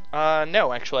way?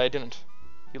 No, actually I didn't.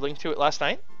 You linked to it last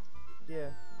night?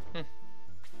 Yeah.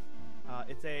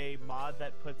 It's a mod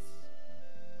that puts,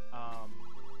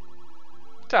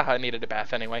 Jaha needed a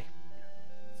bath anyway.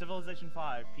 Civilization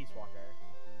 5 Peace Walker.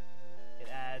 It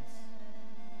adds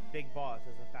Big Boss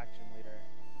as a faction leader.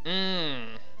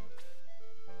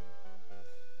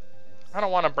 I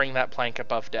don't want to bring that plank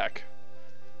above deck.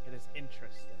 It is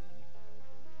interesting.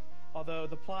 Although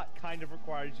the plot kind of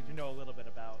requires you to know a little bit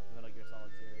about the Metal Gear Solid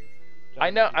series. I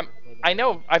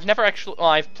know, I've never actually, well,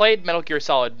 I've played Metal Gear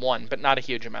Solid 1, but not a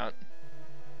huge amount.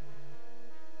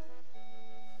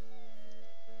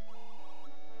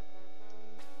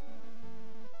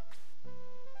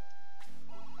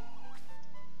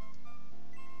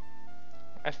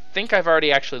 I think I've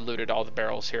already actually looted all the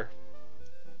barrels here.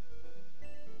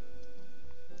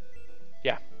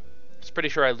 Yeah, I was pretty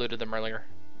sure I looted them earlier.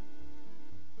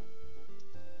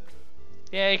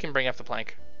 Yeah, you can bring up the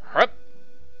plank. Hup.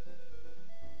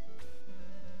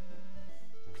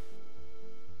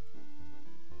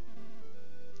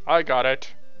 I got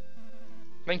it.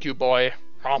 Thank you, boy.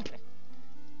 Hump.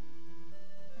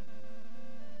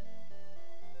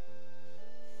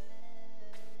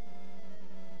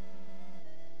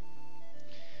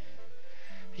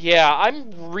 Yeah,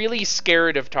 I'm really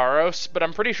scared of Taros, but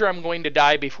I'm pretty sure I'm going to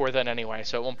die before then anyway,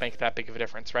 so it won't make that big of a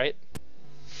difference, right?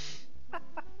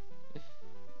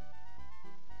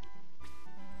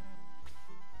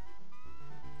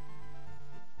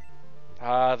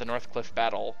 Ah, the North Cliff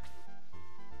battle.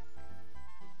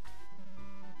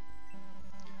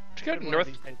 Go to North.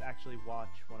 These days actually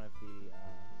watch one of the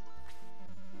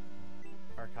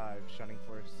archived Shining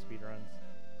Force speedruns.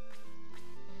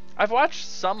 I've watched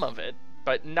some of it,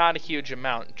 but not a huge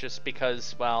amount, just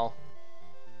because, well,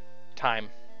 time.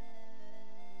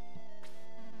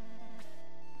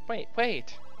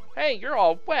 Wait. Hey, you're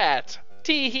all wet.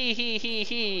 Tee hee hee hee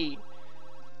hee.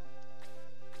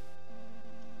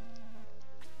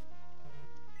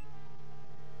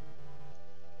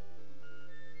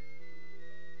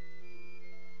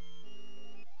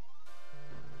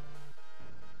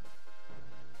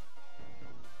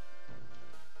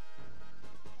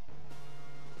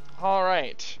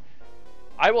 Alright.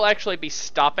 I will actually be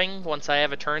stopping once I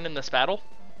have a turn in this battle.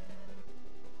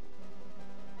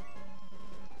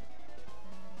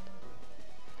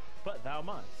 But thou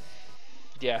must.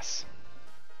 Yes.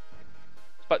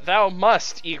 but thou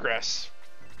must egress.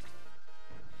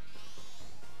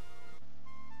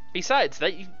 Besides,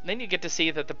 then you get to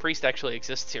see that the priest actually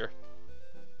exists here.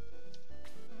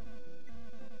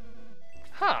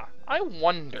 Huh, I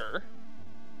wonder...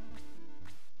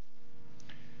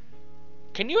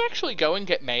 Can you actually go and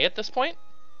get May at this point?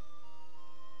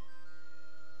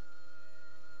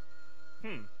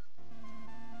 I'm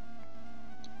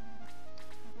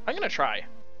gonna try.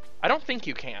 I don't think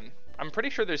you can. I'm pretty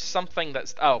sure there's something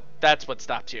that's... Oh, that's what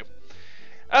stops you.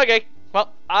 Okay,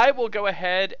 well, I will go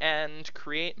ahead and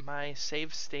create my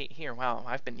save state here. Wow,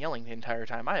 I've been yelling the entire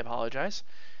time. I apologize.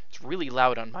 It's really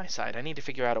loud on my side. I need to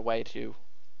figure out a way to...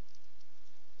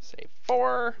 Save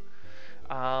 4.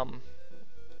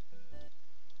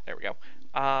 There we go.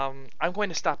 I'm going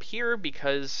to stop here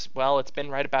because, well, it's been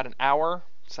right about an hour.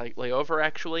 Slightly over,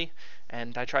 actually.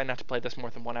 And I try not to play this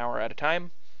more than 1 hour at a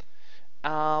time.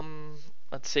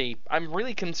 Let's see. I'm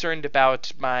really concerned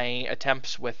about my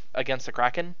attempts against the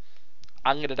Kraken.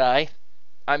 I'm gonna die.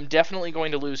 I'm definitely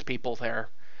going to lose people there.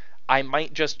 I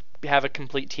might just have a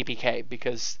complete TPK,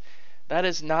 because that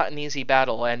is not an easy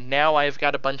battle, and now I've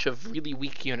got a bunch of really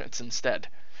weak units instead.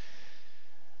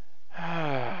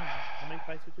 How many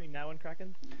fights between now and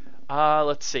Kraken?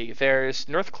 Let's see. There's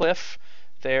Northcliffe.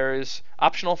 There's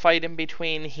optional fight in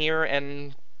between here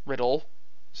and Riddle.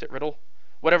 Is it Riddle?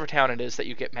 Whatever town it is that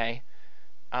you get May.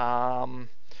 Town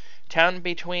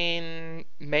between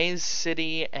Maze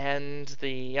City and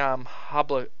the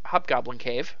Hobgoblin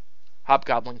Cave.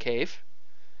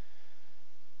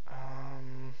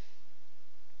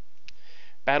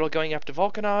 Battle going up to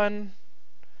Volcanon.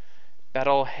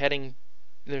 Battle heading...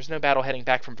 There's no battle heading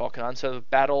back from Volcanon, so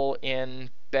battle in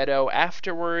Bedo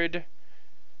afterward.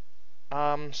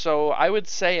 So I would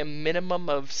say a minimum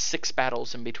of 6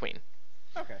 battles in between.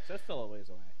 Okay, so it's still a ways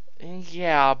away.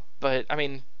 Yeah, but, I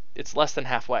mean, it's less than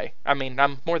halfway. I mean,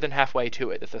 I'm more than halfway to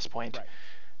it at this point.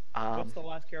 Right. What's the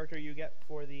last character you get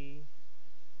for the...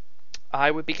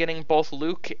 I would be getting both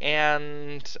Luke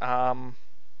and... damn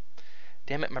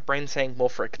it, my brain's saying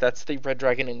Wolfric. That's the Red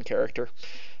Dragon Inn character.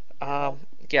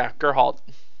 Yeah, Geralt.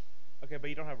 Okay, but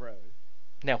you don't have Road.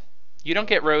 No. You don't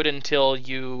get Road until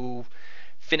you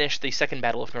finish the second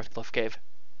battle of Northcliffe Cave.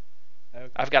 Okay.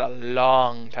 I've got a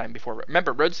long time before...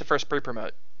 Remember, Road's the first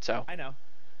pre-promote, so... I know.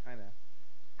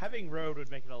 Having Road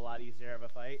would make it a lot easier of a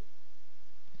fight.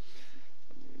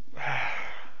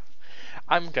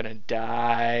 I'm gonna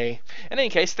die. In any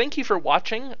case, thank you for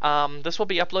watching. This will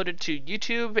be uploaded to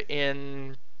YouTube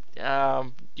in...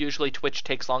 usually Twitch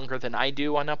takes longer than I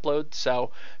do on upload,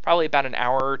 so probably about an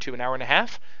hour to an hour and a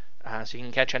half. So you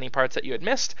can catch any parts that you had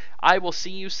missed. I will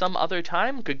see you some other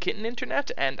time, Good Kitten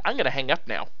Internet, and I'm gonna hang up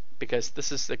now, because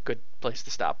this is a good place to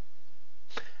stop.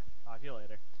 Talk to you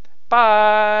later.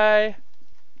 Bye!